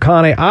Matthew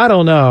McConaughey. I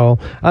don't know.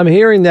 I'm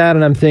hearing that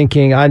and I'm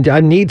thinking, I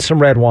need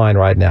some red wine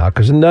right now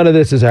because none of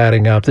this is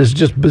adding up. This is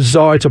just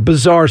bizarre. It's a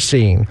bizarre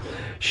scene.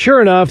 Sure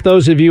enough,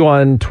 those of you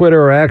on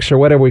Twitter or X or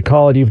whatever we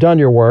call it, you've done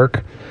your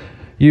work.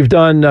 You've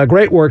done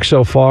great work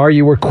so far.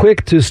 You were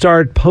quick to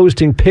start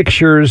posting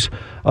pictures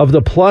of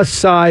the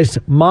plus-sized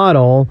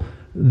model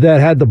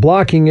that had the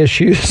blocking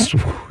issues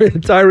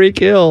with Tyreek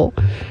Hill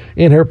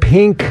in her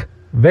pink,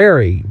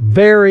 very,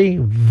 very,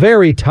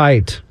 very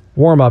tight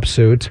warm-up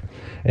suit.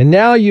 And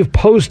now you've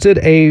posted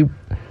I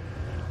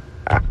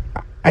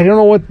don't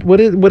know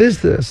what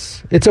is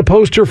this? It's a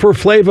poster for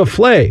Flava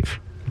Flav.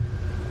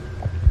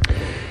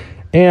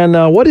 And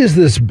what is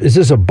this? Is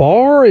this a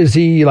bar? Is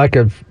he like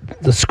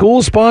the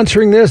school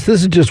sponsoring this?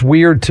 This is just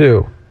weird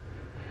too.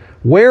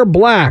 Wear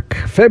black,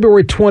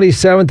 February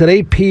 27th at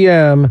 8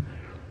 p.m.,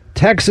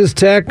 Texas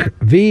Tech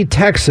v.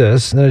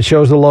 Texas, and it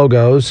shows the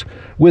logos,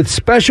 with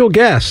special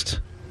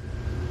guest.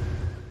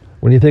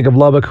 When you think of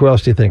Lubbock, who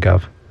else do you think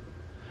of?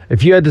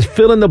 If you had to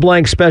fill in the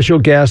blank special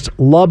guest,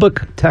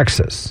 Lubbock,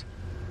 Texas,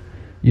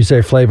 you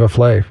say Flava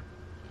Flav.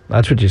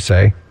 That's what you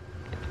say.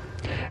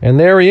 And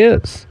there he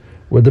is,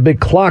 with the big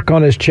clock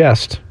on his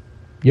chest.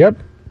 Yep.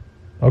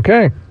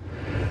 Okay.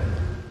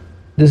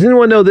 Does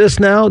anyone know this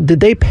now?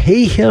 Did they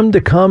pay him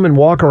to come and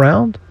walk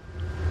around?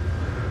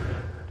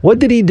 What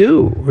did he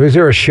do? Is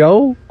there a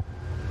show?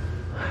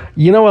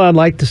 You know what I'd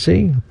like to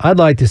see? I'd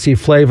like to see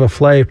Flava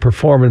Flav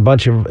perform in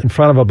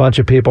front of a bunch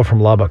of people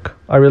from Lubbock.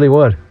 I really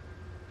would.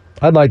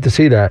 I'd like to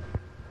see that.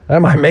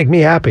 That might make me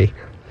happy.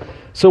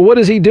 So what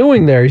is he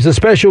doing there? He's a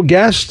special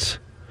guest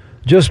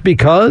just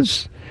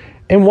because?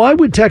 And why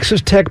would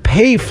Texas Tech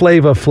pay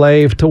Flava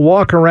Flav to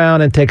walk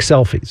around and take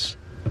selfies?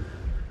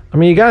 I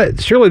mean,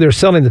 surely they're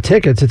selling the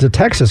tickets. It's a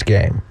Texas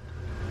game.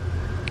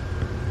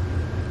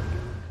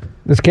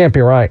 This can't be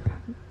right.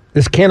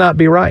 This cannot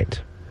be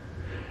right.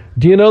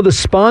 Do you know the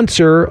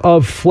sponsor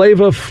of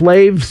Flava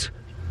Flav's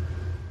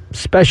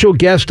special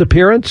guest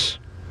appearance?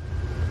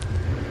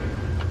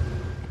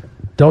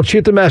 Don't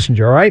shoot the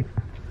messenger, all right?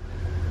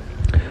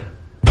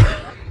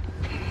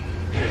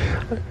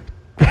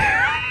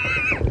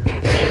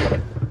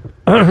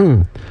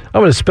 I'm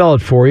going to spell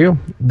it for you.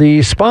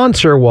 The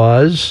sponsor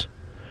was,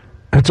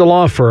 it's a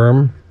law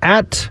firm,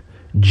 at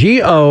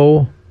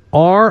GORILLA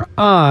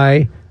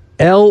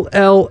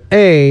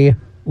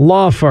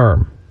Law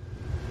Firm.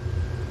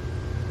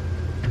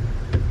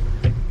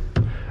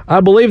 I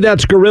believe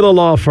that's Gorilla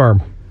Law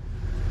Firm.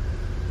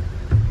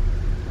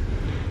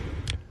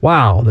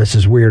 Wow, this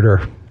is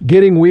weirder.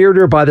 Getting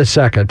weirder by the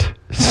second.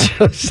 It's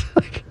just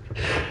like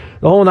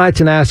the whole night's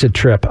an acid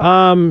trip.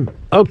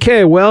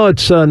 Okay, well,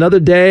 it's another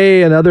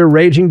day, another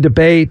raging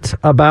debate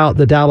about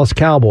the Dallas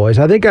Cowboys.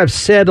 I think I've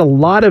said a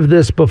lot of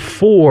this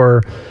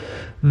before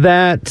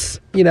that,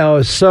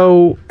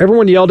 so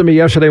everyone yelled at me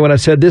yesterday when I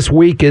said this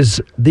week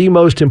is the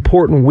most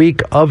important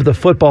week of the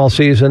football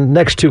season,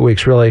 next 2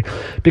 weeks really,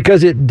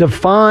 because it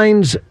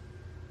defines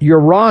your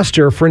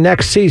roster for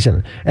next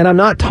season. And I'm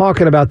not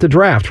talking about the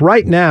draft.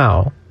 Right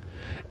now,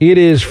 it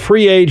is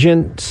free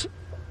agency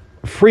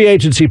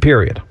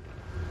period.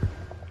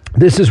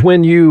 This is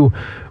when you're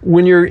not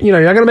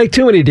going to make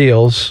too many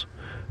deals,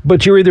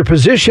 but you're either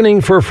positioning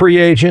for a free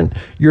agent,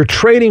 you're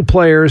trading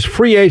players,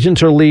 free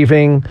agents are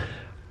leaving,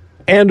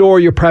 and or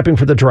you're prepping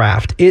for the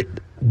draft.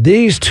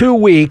 These 2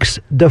 weeks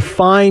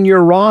define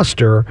your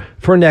roster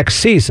for next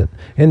season.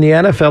 And the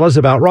NFL is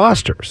about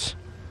rosters.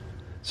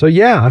 So,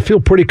 yeah, I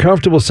feel pretty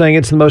comfortable saying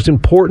it's the most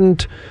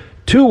important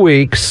 2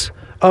 weeks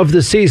of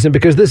the season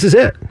because this is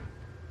it.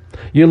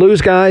 You lose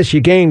guys, you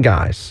gain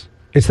guys.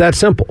 It's that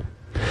simple.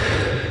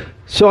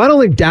 So I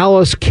don't think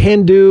Dallas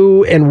can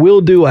do and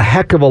will do a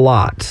heck of a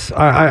lot.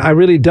 I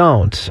really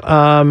don't.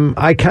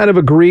 I kind of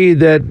agree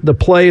that the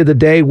play of the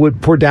day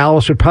for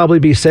Dallas would probably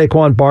be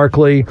Saquon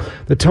Barkley.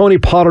 The Tony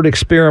Pollard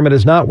experiment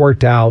has not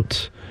worked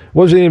out. It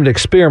wasn't even an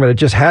experiment. It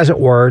just hasn't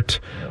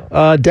worked.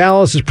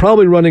 Dallas is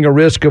probably running a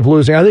risk of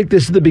losing. I think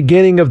this is the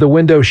beginning of the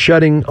window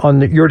shutting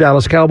on your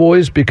Dallas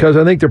Cowboys because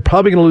I think they're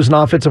probably going to lose an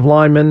offensive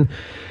lineman.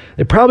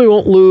 They probably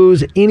won't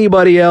lose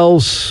anybody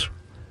else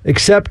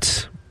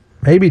except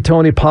maybe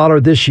Tony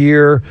Pollard this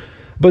year,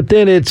 but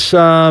then it's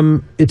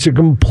a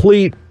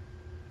complete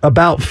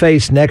about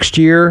face next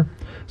year.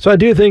 So I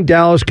do think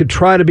Dallas could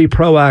try to be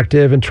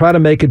proactive and try to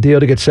make a deal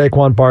to get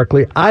Saquon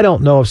Barkley. I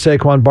don't know if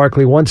Saquon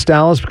Barkley wants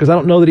Dallas because I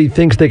don't know that he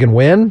thinks they can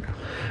win,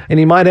 and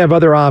he might have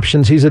other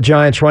options. He's a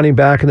Giants running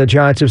back, and the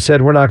Giants have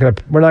said we're not going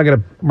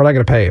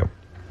to pay you.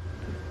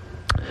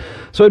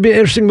 So it'd be an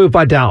interesting move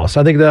by Dallas.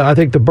 I think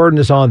the burden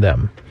is on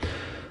them.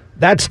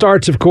 That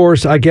starts, of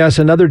course, I guess,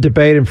 another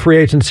debate in free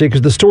agency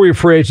because the story of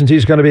free agency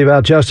is going to be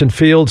about Justin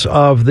Fields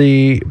of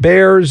the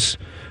Bears,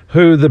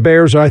 who the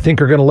Bears, I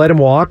think, are going to let him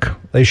walk.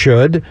 They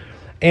should.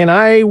 And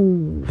I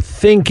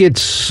think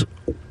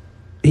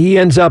he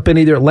ends up in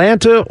either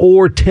Atlanta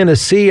or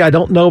Tennessee. I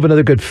don't know of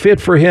another good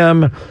fit for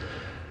him.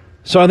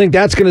 So I think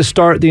that's going to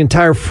start the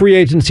entire free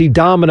agency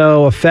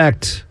domino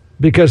effect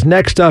because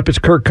next up is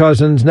Kirk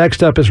Cousins.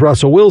 Next up is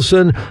Russell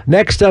Wilson.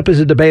 Next up is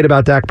a debate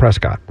about Dak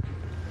Prescott.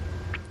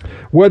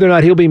 Whether or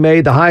not he'll be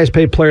made the highest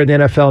paid player in the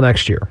NFL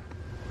next year.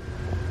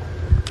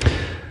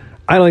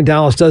 I don't think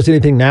Dallas does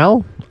anything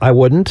now. I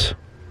wouldn't.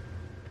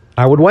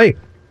 I would wait.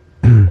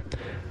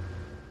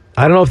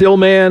 I don't know if the old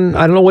man,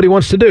 I don't know what he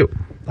wants to do.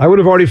 I would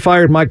have already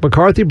fired Mike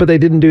McCarthy, but they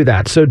didn't do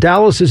that. So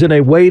Dallas is in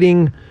a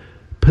waiting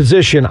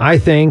position, I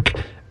think,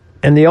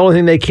 and the only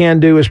thing they can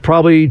do is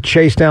probably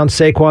chase down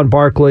Saquon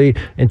Barkley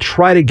and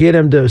try to get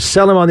him to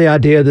sell him on the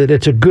idea that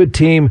it's a good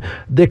team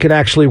that could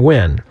actually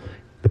win.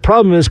 The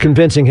problem is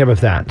convincing him of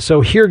that.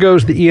 So here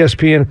goes the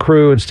ESPN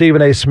crew and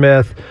Stephen A.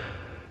 Smith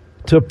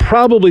to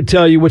probably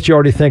tell you what you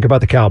already think about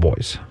the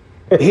Cowboys.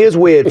 Here's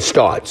where it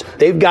starts.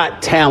 They've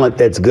got talent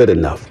that's good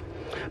enough.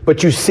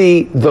 But you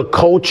see, the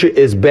culture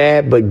is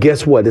bad, but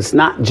guess what? It's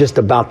not just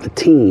about the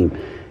team.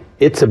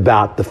 It's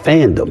about the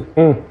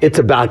fandom. It's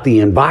about the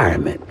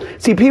environment.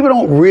 See, people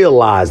don't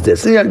realize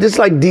this. Just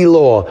like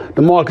D-Law,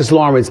 DeMarcus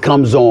Lawrence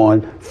comes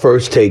on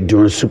First Take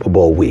during Super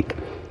Bowl week.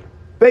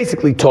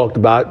 Basically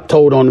told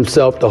on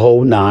himself the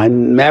whole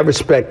nine. Mad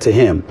respect to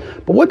him.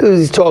 But what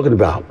is he talking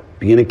about?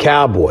 Being a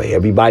Cowboy.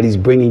 Everybody's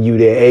bringing you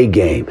their A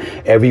game.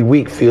 Every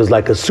week feels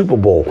like a Super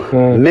Bowl.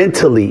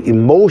 Mentally,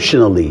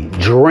 emotionally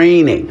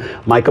draining.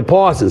 Micah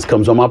Parsons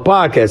comes on my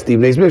podcast,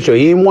 Stephen A. Smith Show.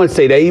 He didn't want to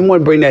say that. He didn't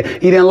want to bring that.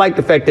 He didn't like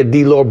the fact that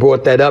D-Law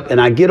brought that up, and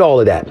I get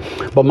all of that.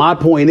 But my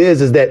point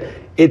is that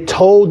It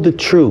told the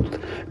truth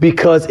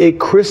because it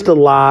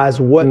crystallized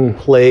what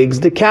plagues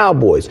the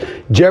Cowboys.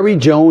 Jerry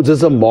Jones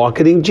is a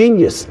marketing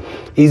genius.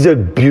 He's a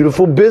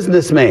beautiful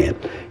businessman.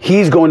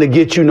 He's going to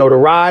get you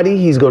notoriety.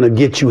 He's going to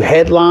get you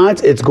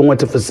headlines. It's going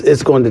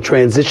to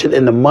transition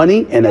into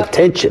money and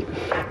attention.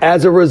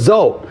 As a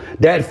result,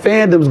 that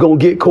fandom's going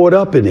to get caught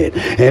up in it.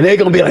 And they're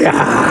going to be like,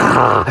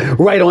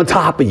 right on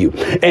top of you.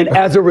 And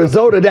as a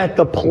result of that,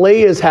 the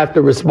players have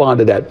to respond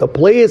to that. The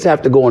players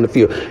have to go on the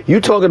field.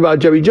 You talking about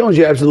Jerry Jones,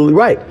 you're absolutely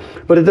right.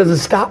 But it doesn't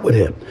stop with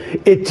him.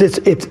 It's a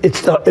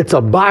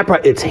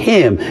byproduct. It's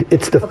him.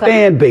 It's the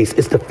fan base.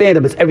 It's the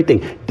fandom. It's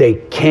everything. They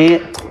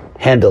can't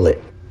handle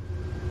it.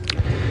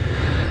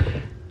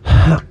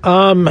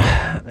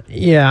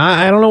 Yeah,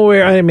 I don't know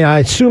where. I mean, I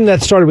assume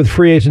that started with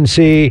free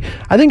agency.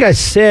 I think I've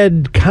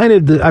said kind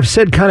of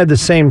the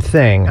same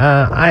thing.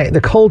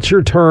 The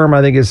culture term,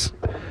 I think, is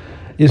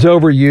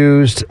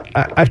overused.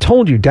 I've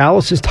told you,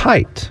 Dallas is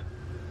tight.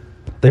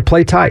 They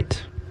play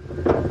tight.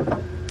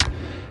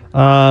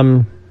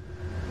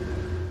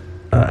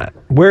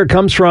 Where it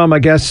comes from, I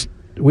guess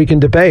we can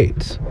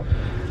debate.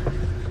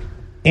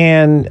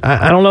 And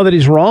I don't know that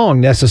he's wrong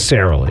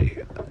necessarily.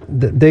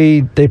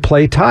 They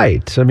play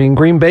tight. I mean,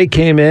 Green Bay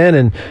came in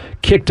and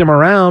kicked him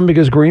around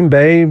because Green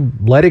Bay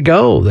let it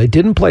go. They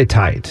didn't play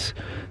tight.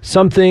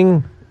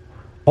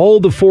 All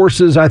the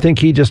forces I think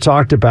he just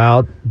talked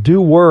about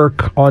do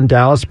work on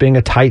Dallas being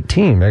a tight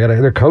team.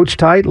 They're coached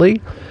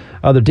tightly.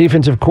 The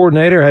defensive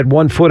coordinator had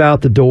one foot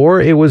out the door.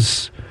 It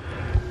was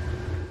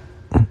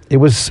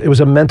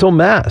a mental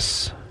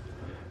mess.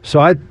 So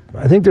I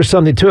think there's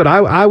something to it.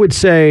 I would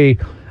say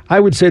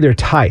they're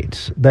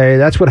tight.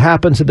 That's what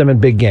happens to them in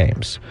big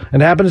games.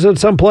 And it happens to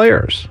some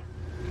players.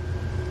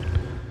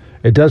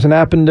 It doesn't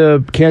happen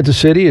to Kansas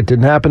City. It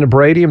didn't happen to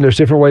Brady. There's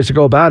different ways to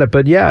go about it.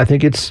 But yeah, I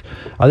think it's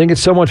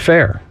somewhat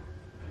fair.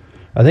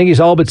 I think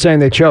he's all but saying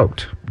they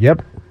choked.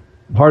 Yep.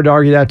 Hard to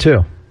argue that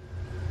too.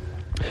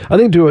 I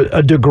think to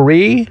a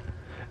degree,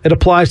 it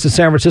applies to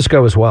San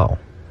Francisco as well.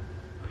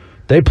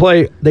 They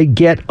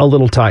get a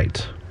little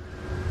tight.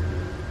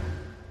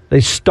 They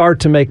start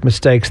to make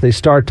mistakes. They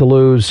start to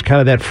lose kind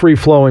of that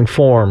free-flowing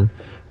form.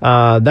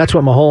 That's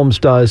what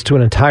Mahomes does to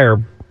an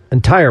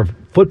entire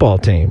football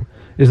team,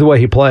 is the way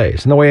he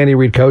plays and the way Andy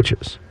Reid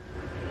coaches.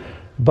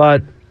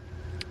 But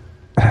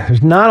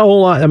there's not a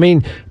whole lot. I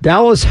mean,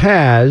 Dallas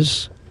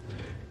has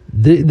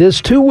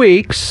this 2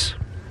 weeks,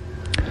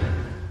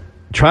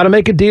 try to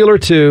make a deal or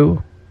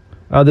two.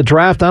 The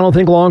draft, I don't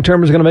think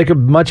long-term is going to make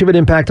much of an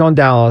impact on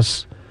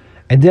Dallas.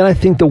 And then I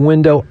think the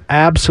window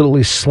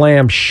absolutely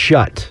slams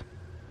shut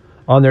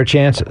on their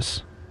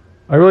chances.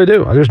 I really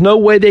do. There's no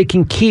way they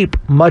can keep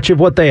much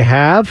of what they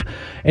have,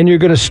 and you're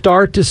going to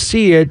start to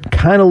see it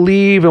kind of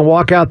leave and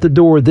walk out the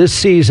door this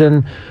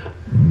season,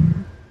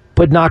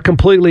 but not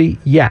completely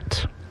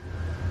yet.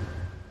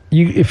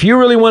 If you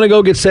really want to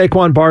go get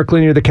Saquon Barkley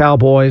and you're the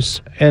Cowboys,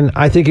 and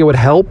I think it would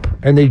help,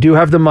 and they do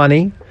have the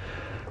money,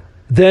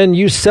 then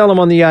you sell them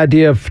on the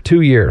idea of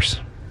 2 years.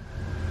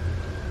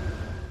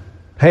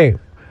 Hey,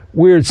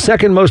 we're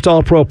second most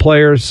all-pro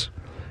players.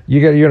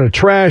 You're in a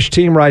trash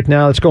team right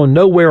now that's going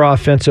nowhere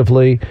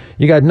offensively.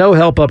 You got no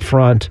help up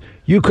front.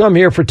 You come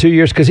here for 2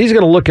 years because he's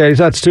going to look at it. He's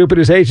not stupid.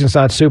 His agent's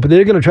not stupid.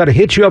 They're going to try to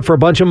hit you up for a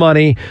bunch of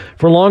money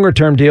for a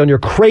longer-term deal, and you're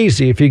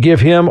crazy if you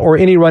give him or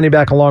any running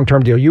back a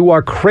long-term deal. You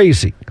are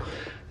crazy.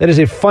 That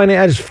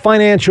is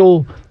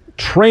financial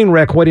train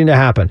wreck waiting to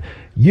happen.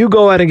 You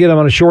go out and get him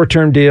on a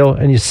short-term deal,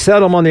 and you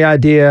settle him on the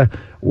idea,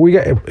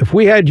 if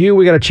we had you,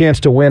 we got a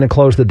chance to win and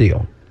close the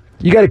deal.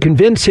 You got to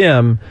convince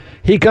him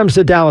he comes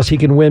to Dallas, he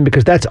can win,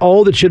 because that's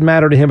all that should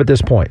matter to him at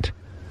this point.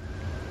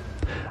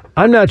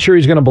 I'm not sure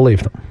he's going to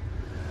believe them.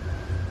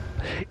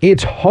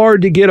 It's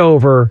hard to get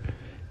over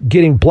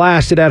getting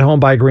blasted at home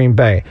by Green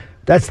Bay.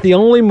 That's the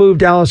only move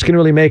Dallas can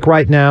really make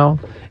right now.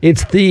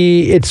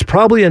 It's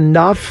probably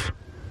enough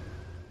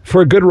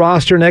for a good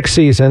roster next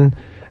season,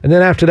 and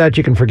then after that,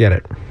 you can forget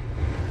it.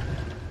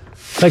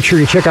 Make sure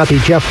you check out the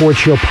Jeff Ward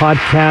Show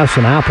podcast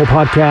on Apple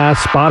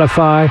Podcasts,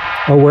 Spotify,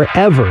 or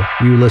wherever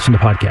you listen to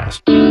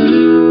podcasts.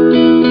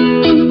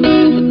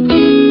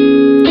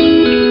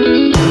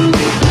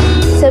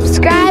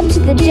 Subscribe to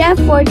the Jeff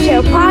Ward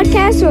Show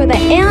podcast, or the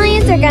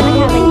aliens are going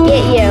to come and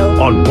get you.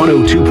 On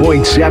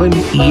 102.7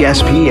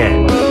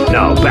 ESPN.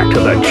 Now back to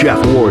the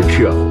Jeff Ward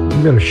Show.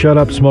 You better shut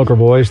up, smoker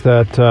voice.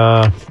 That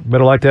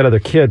better like that other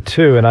kid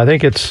too. And I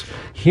think it's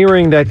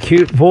hearing that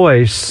cute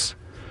voice.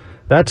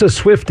 That's a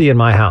Swiftie in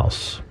my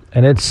house.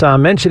 And it's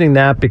mentioning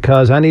that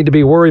because I need to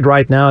be worried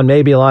right now, and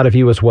maybe a lot of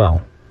you as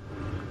well.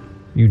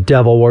 You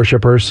devil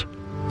worshippers.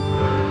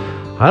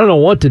 I don't know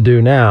what to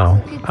do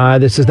now.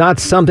 This is not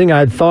something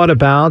I'd thought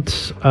about.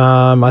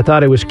 I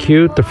thought it was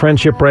cute. The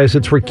friendship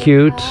bracelets were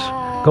cute.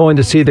 Going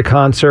to see the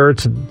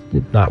concerts.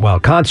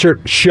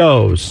 Concert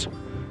shows.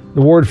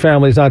 The Ward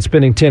family's not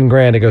spending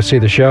 $10,000 to go see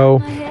the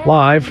show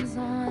live.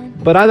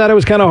 But I thought it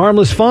was kind of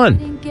harmless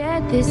fun.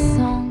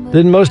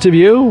 Didn't most of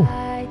you?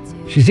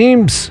 She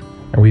seems,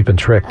 and we've been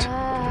tricked,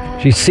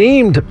 she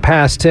seemed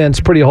past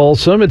tense pretty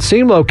wholesome. It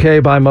seemed okay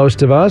by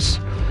most of us.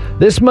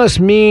 This must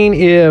mean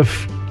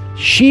if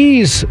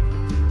she's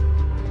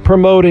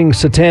promoting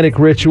satanic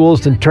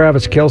rituals, then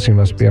Travis Kelce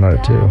must be on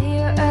it too.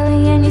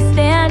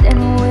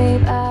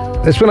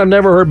 This one I've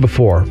never heard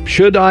before.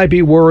 Should I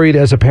be worried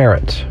as a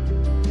parent?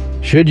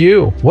 Should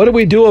you? What do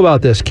we do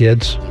about this,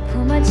 kids?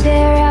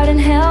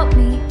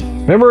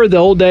 Remember the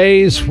old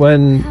days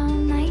when...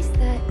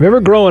 Remember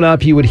growing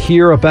up, you would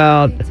hear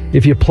about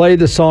if you played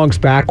the songs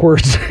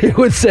backwards, it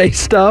would say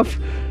stuff.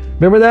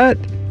 Remember that?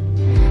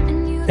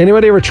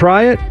 Anybody ever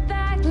try it?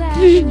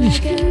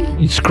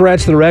 You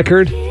scratch the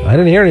record. I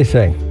didn't hear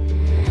anything.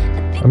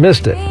 I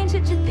missed it.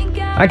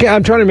 I'm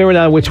trying to remember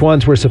now which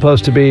ones were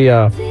supposed to be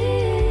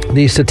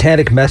these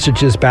satanic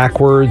messages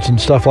backwards and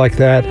stuff like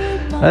that.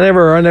 I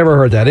never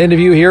heard that. Any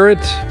of you hear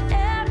it?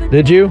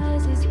 Did you?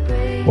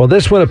 Well,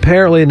 this one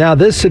apparently, now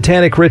this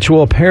satanic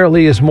ritual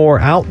apparently is more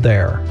out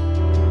there.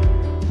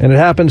 And it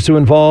happens to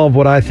involve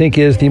what I think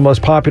is the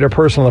most popular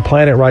person on the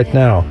planet right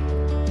now.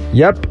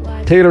 Yep,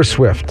 Taylor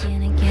Swift.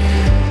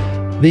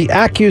 The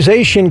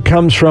accusation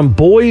comes from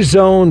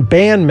Boyzone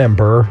band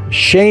member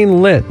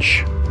Shane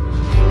Lynch.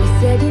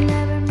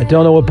 I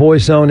don't know what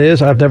Boyzone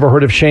is. I've never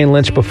heard of Shane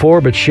Lynch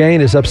before, but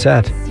Shane is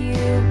upset.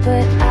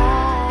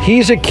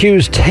 He's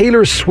accused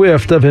Taylor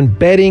Swift of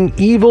embedding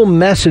evil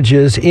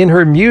messages in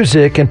her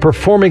music and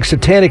performing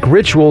satanic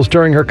rituals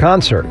during her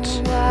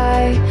concerts.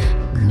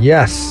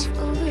 Yes.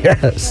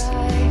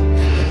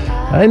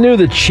 I knew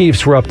the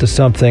Chiefs were up to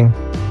something.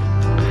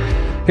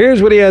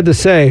 Here's what he had to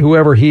say,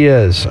 whoever he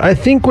is. I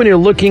think when you're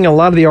looking at a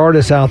lot of the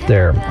artists out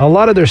there, a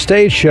lot of their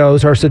stage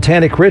shows are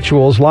satanic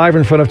rituals live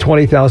in front of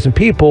 20,000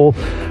 people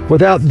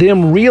without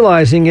them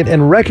realizing it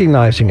and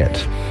recognizing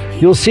it.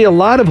 You'll see a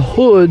lot of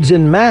hoods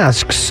and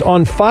masks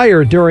on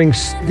fire during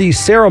these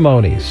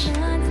ceremonies.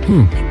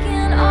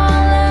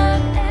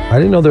 I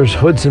didn't know there's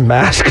hoods and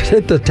masks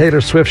at the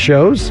Taylor Swift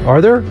shows.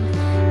 Are there?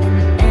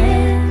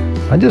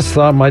 I just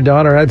thought my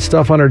daughter had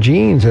stuff on her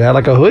jeans and had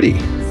like a hoodie.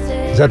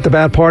 Is that the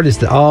bad part?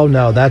 Oh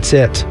no, that's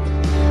it.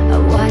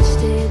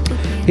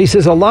 He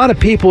says a lot of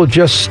people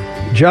to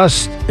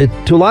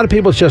a lot of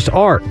people it's just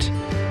art.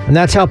 And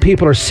that's how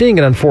people are seeing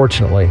it,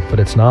 unfortunately. But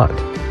it's not.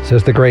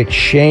 Says the great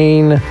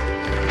Shane,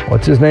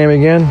 what's his name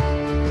again?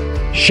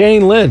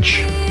 Shane Lynch.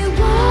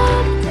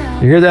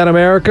 You hear that,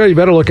 America? You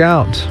better look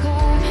out.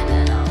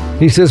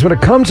 He says when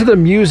it comes to the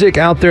music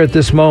out there at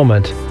this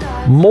moment,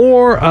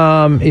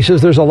 he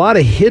says there's a lot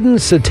of hidden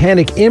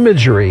satanic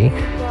imagery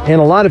and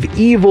a lot of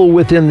evil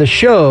within the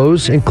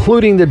shows,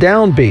 including the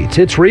downbeats.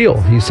 It's real,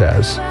 he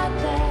says.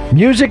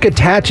 Music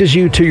attaches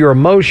you to your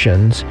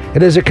emotions.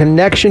 It has a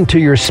connection to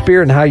your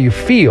spirit and how you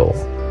feel.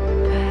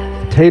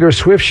 Taylor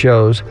Swift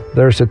shows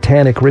their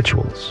satanic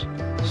rituals,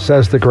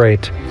 says the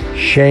great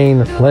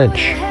Shane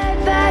Lynch.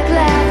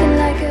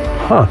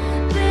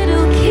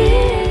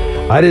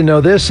 I didn't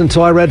know this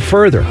until I read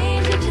further.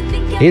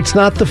 It's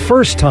not the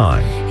first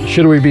time,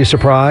 should we be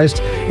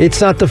surprised?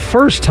 It's not the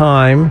first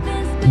time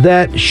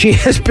that she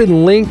has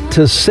been linked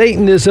to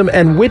Satanism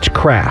and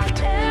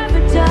witchcraft.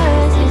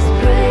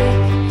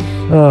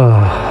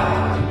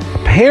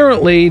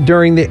 Apparently,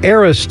 during the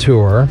Eras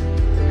tour,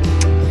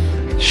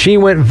 she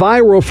went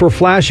viral for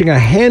flashing a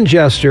hand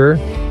gesture.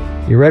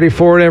 You ready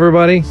for it,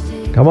 everybody?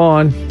 Come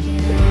on.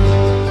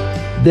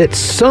 That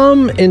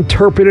some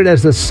interpreted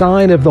as the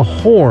sign of the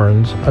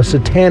horns, a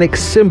satanic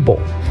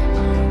symbol.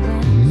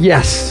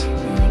 Yes.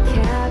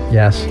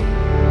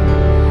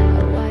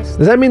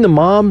 Does that mean the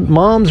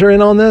moms are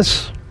in on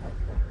this?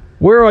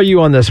 Where are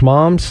you on this,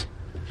 moms?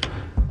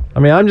 I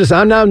mean,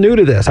 I'm now new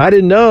to this. I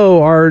didn't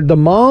know. Are the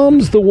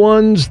moms the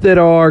ones that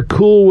are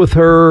cool with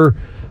her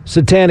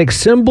satanic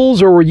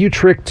symbols, or were you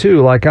tricked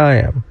too, like I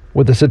am,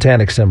 with the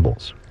satanic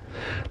symbols?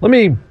 Let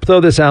me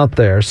throw this out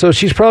there. So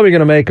she's probably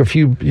going to make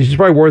she's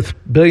probably worth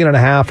 $1.5 billion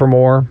or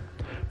more.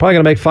 Probably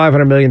going to make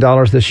 $500 million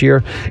this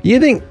year. You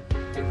think,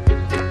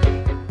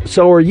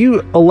 so are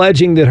you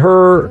alleging that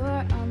her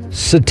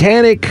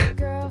satanic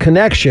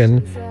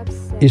connection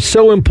is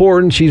so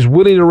important she's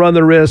willing to run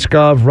the risk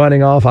of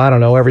running off, I don't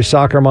know, every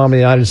soccer mom in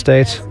the United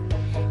States?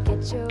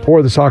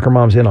 Or the soccer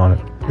mom's in on it?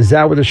 Is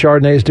that what the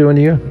Chardonnay is doing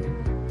to you?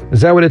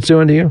 Is that what it's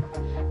doing to you?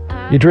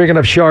 You drink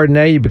enough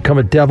Chardonnay, you become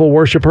a devil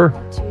worshiper?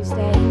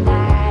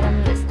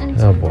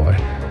 Oh boy.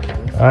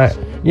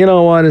 You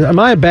know what? Am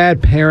I a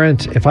bad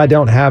parent if I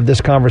don't have this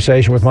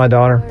conversation with my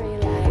daughter?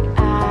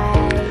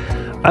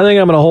 I think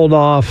I'm going to hold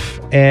off,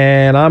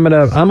 and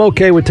I'm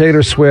okay with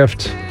Taylor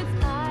Swift.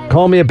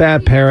 Call me a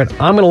bad parent.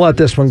 I'm going to let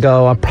this one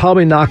go. I'm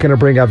probably not going to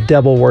bring up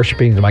devil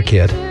worshiping to my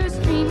kid.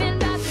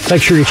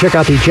 Make sure you check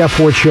out the Jeff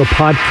Ward Show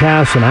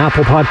podcast on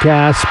Apple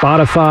Podcasts,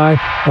 Spotify,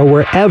 or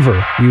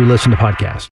wherever you listen to podcasts.